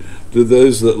good to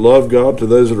those that love God, to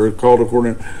those that are called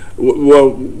according.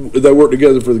 Well, they work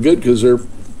together for the good because they're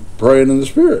praying in the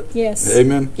Spirit. Yes.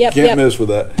 Amen. Yep, Can't miss with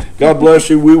that. God bless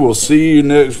you. We will see you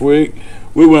next week.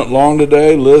 We went long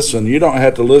today. Listen, you don't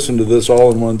have to listen to this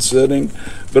all in one sitting,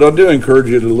 but I do encourage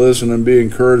you to listen and be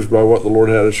encouraged by what the Lord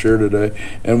had to share today.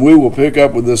 And we will pick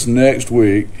up with this next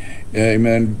week.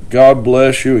 Amen. God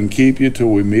bless you and keep you till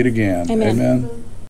we meet again. Amen. Amen.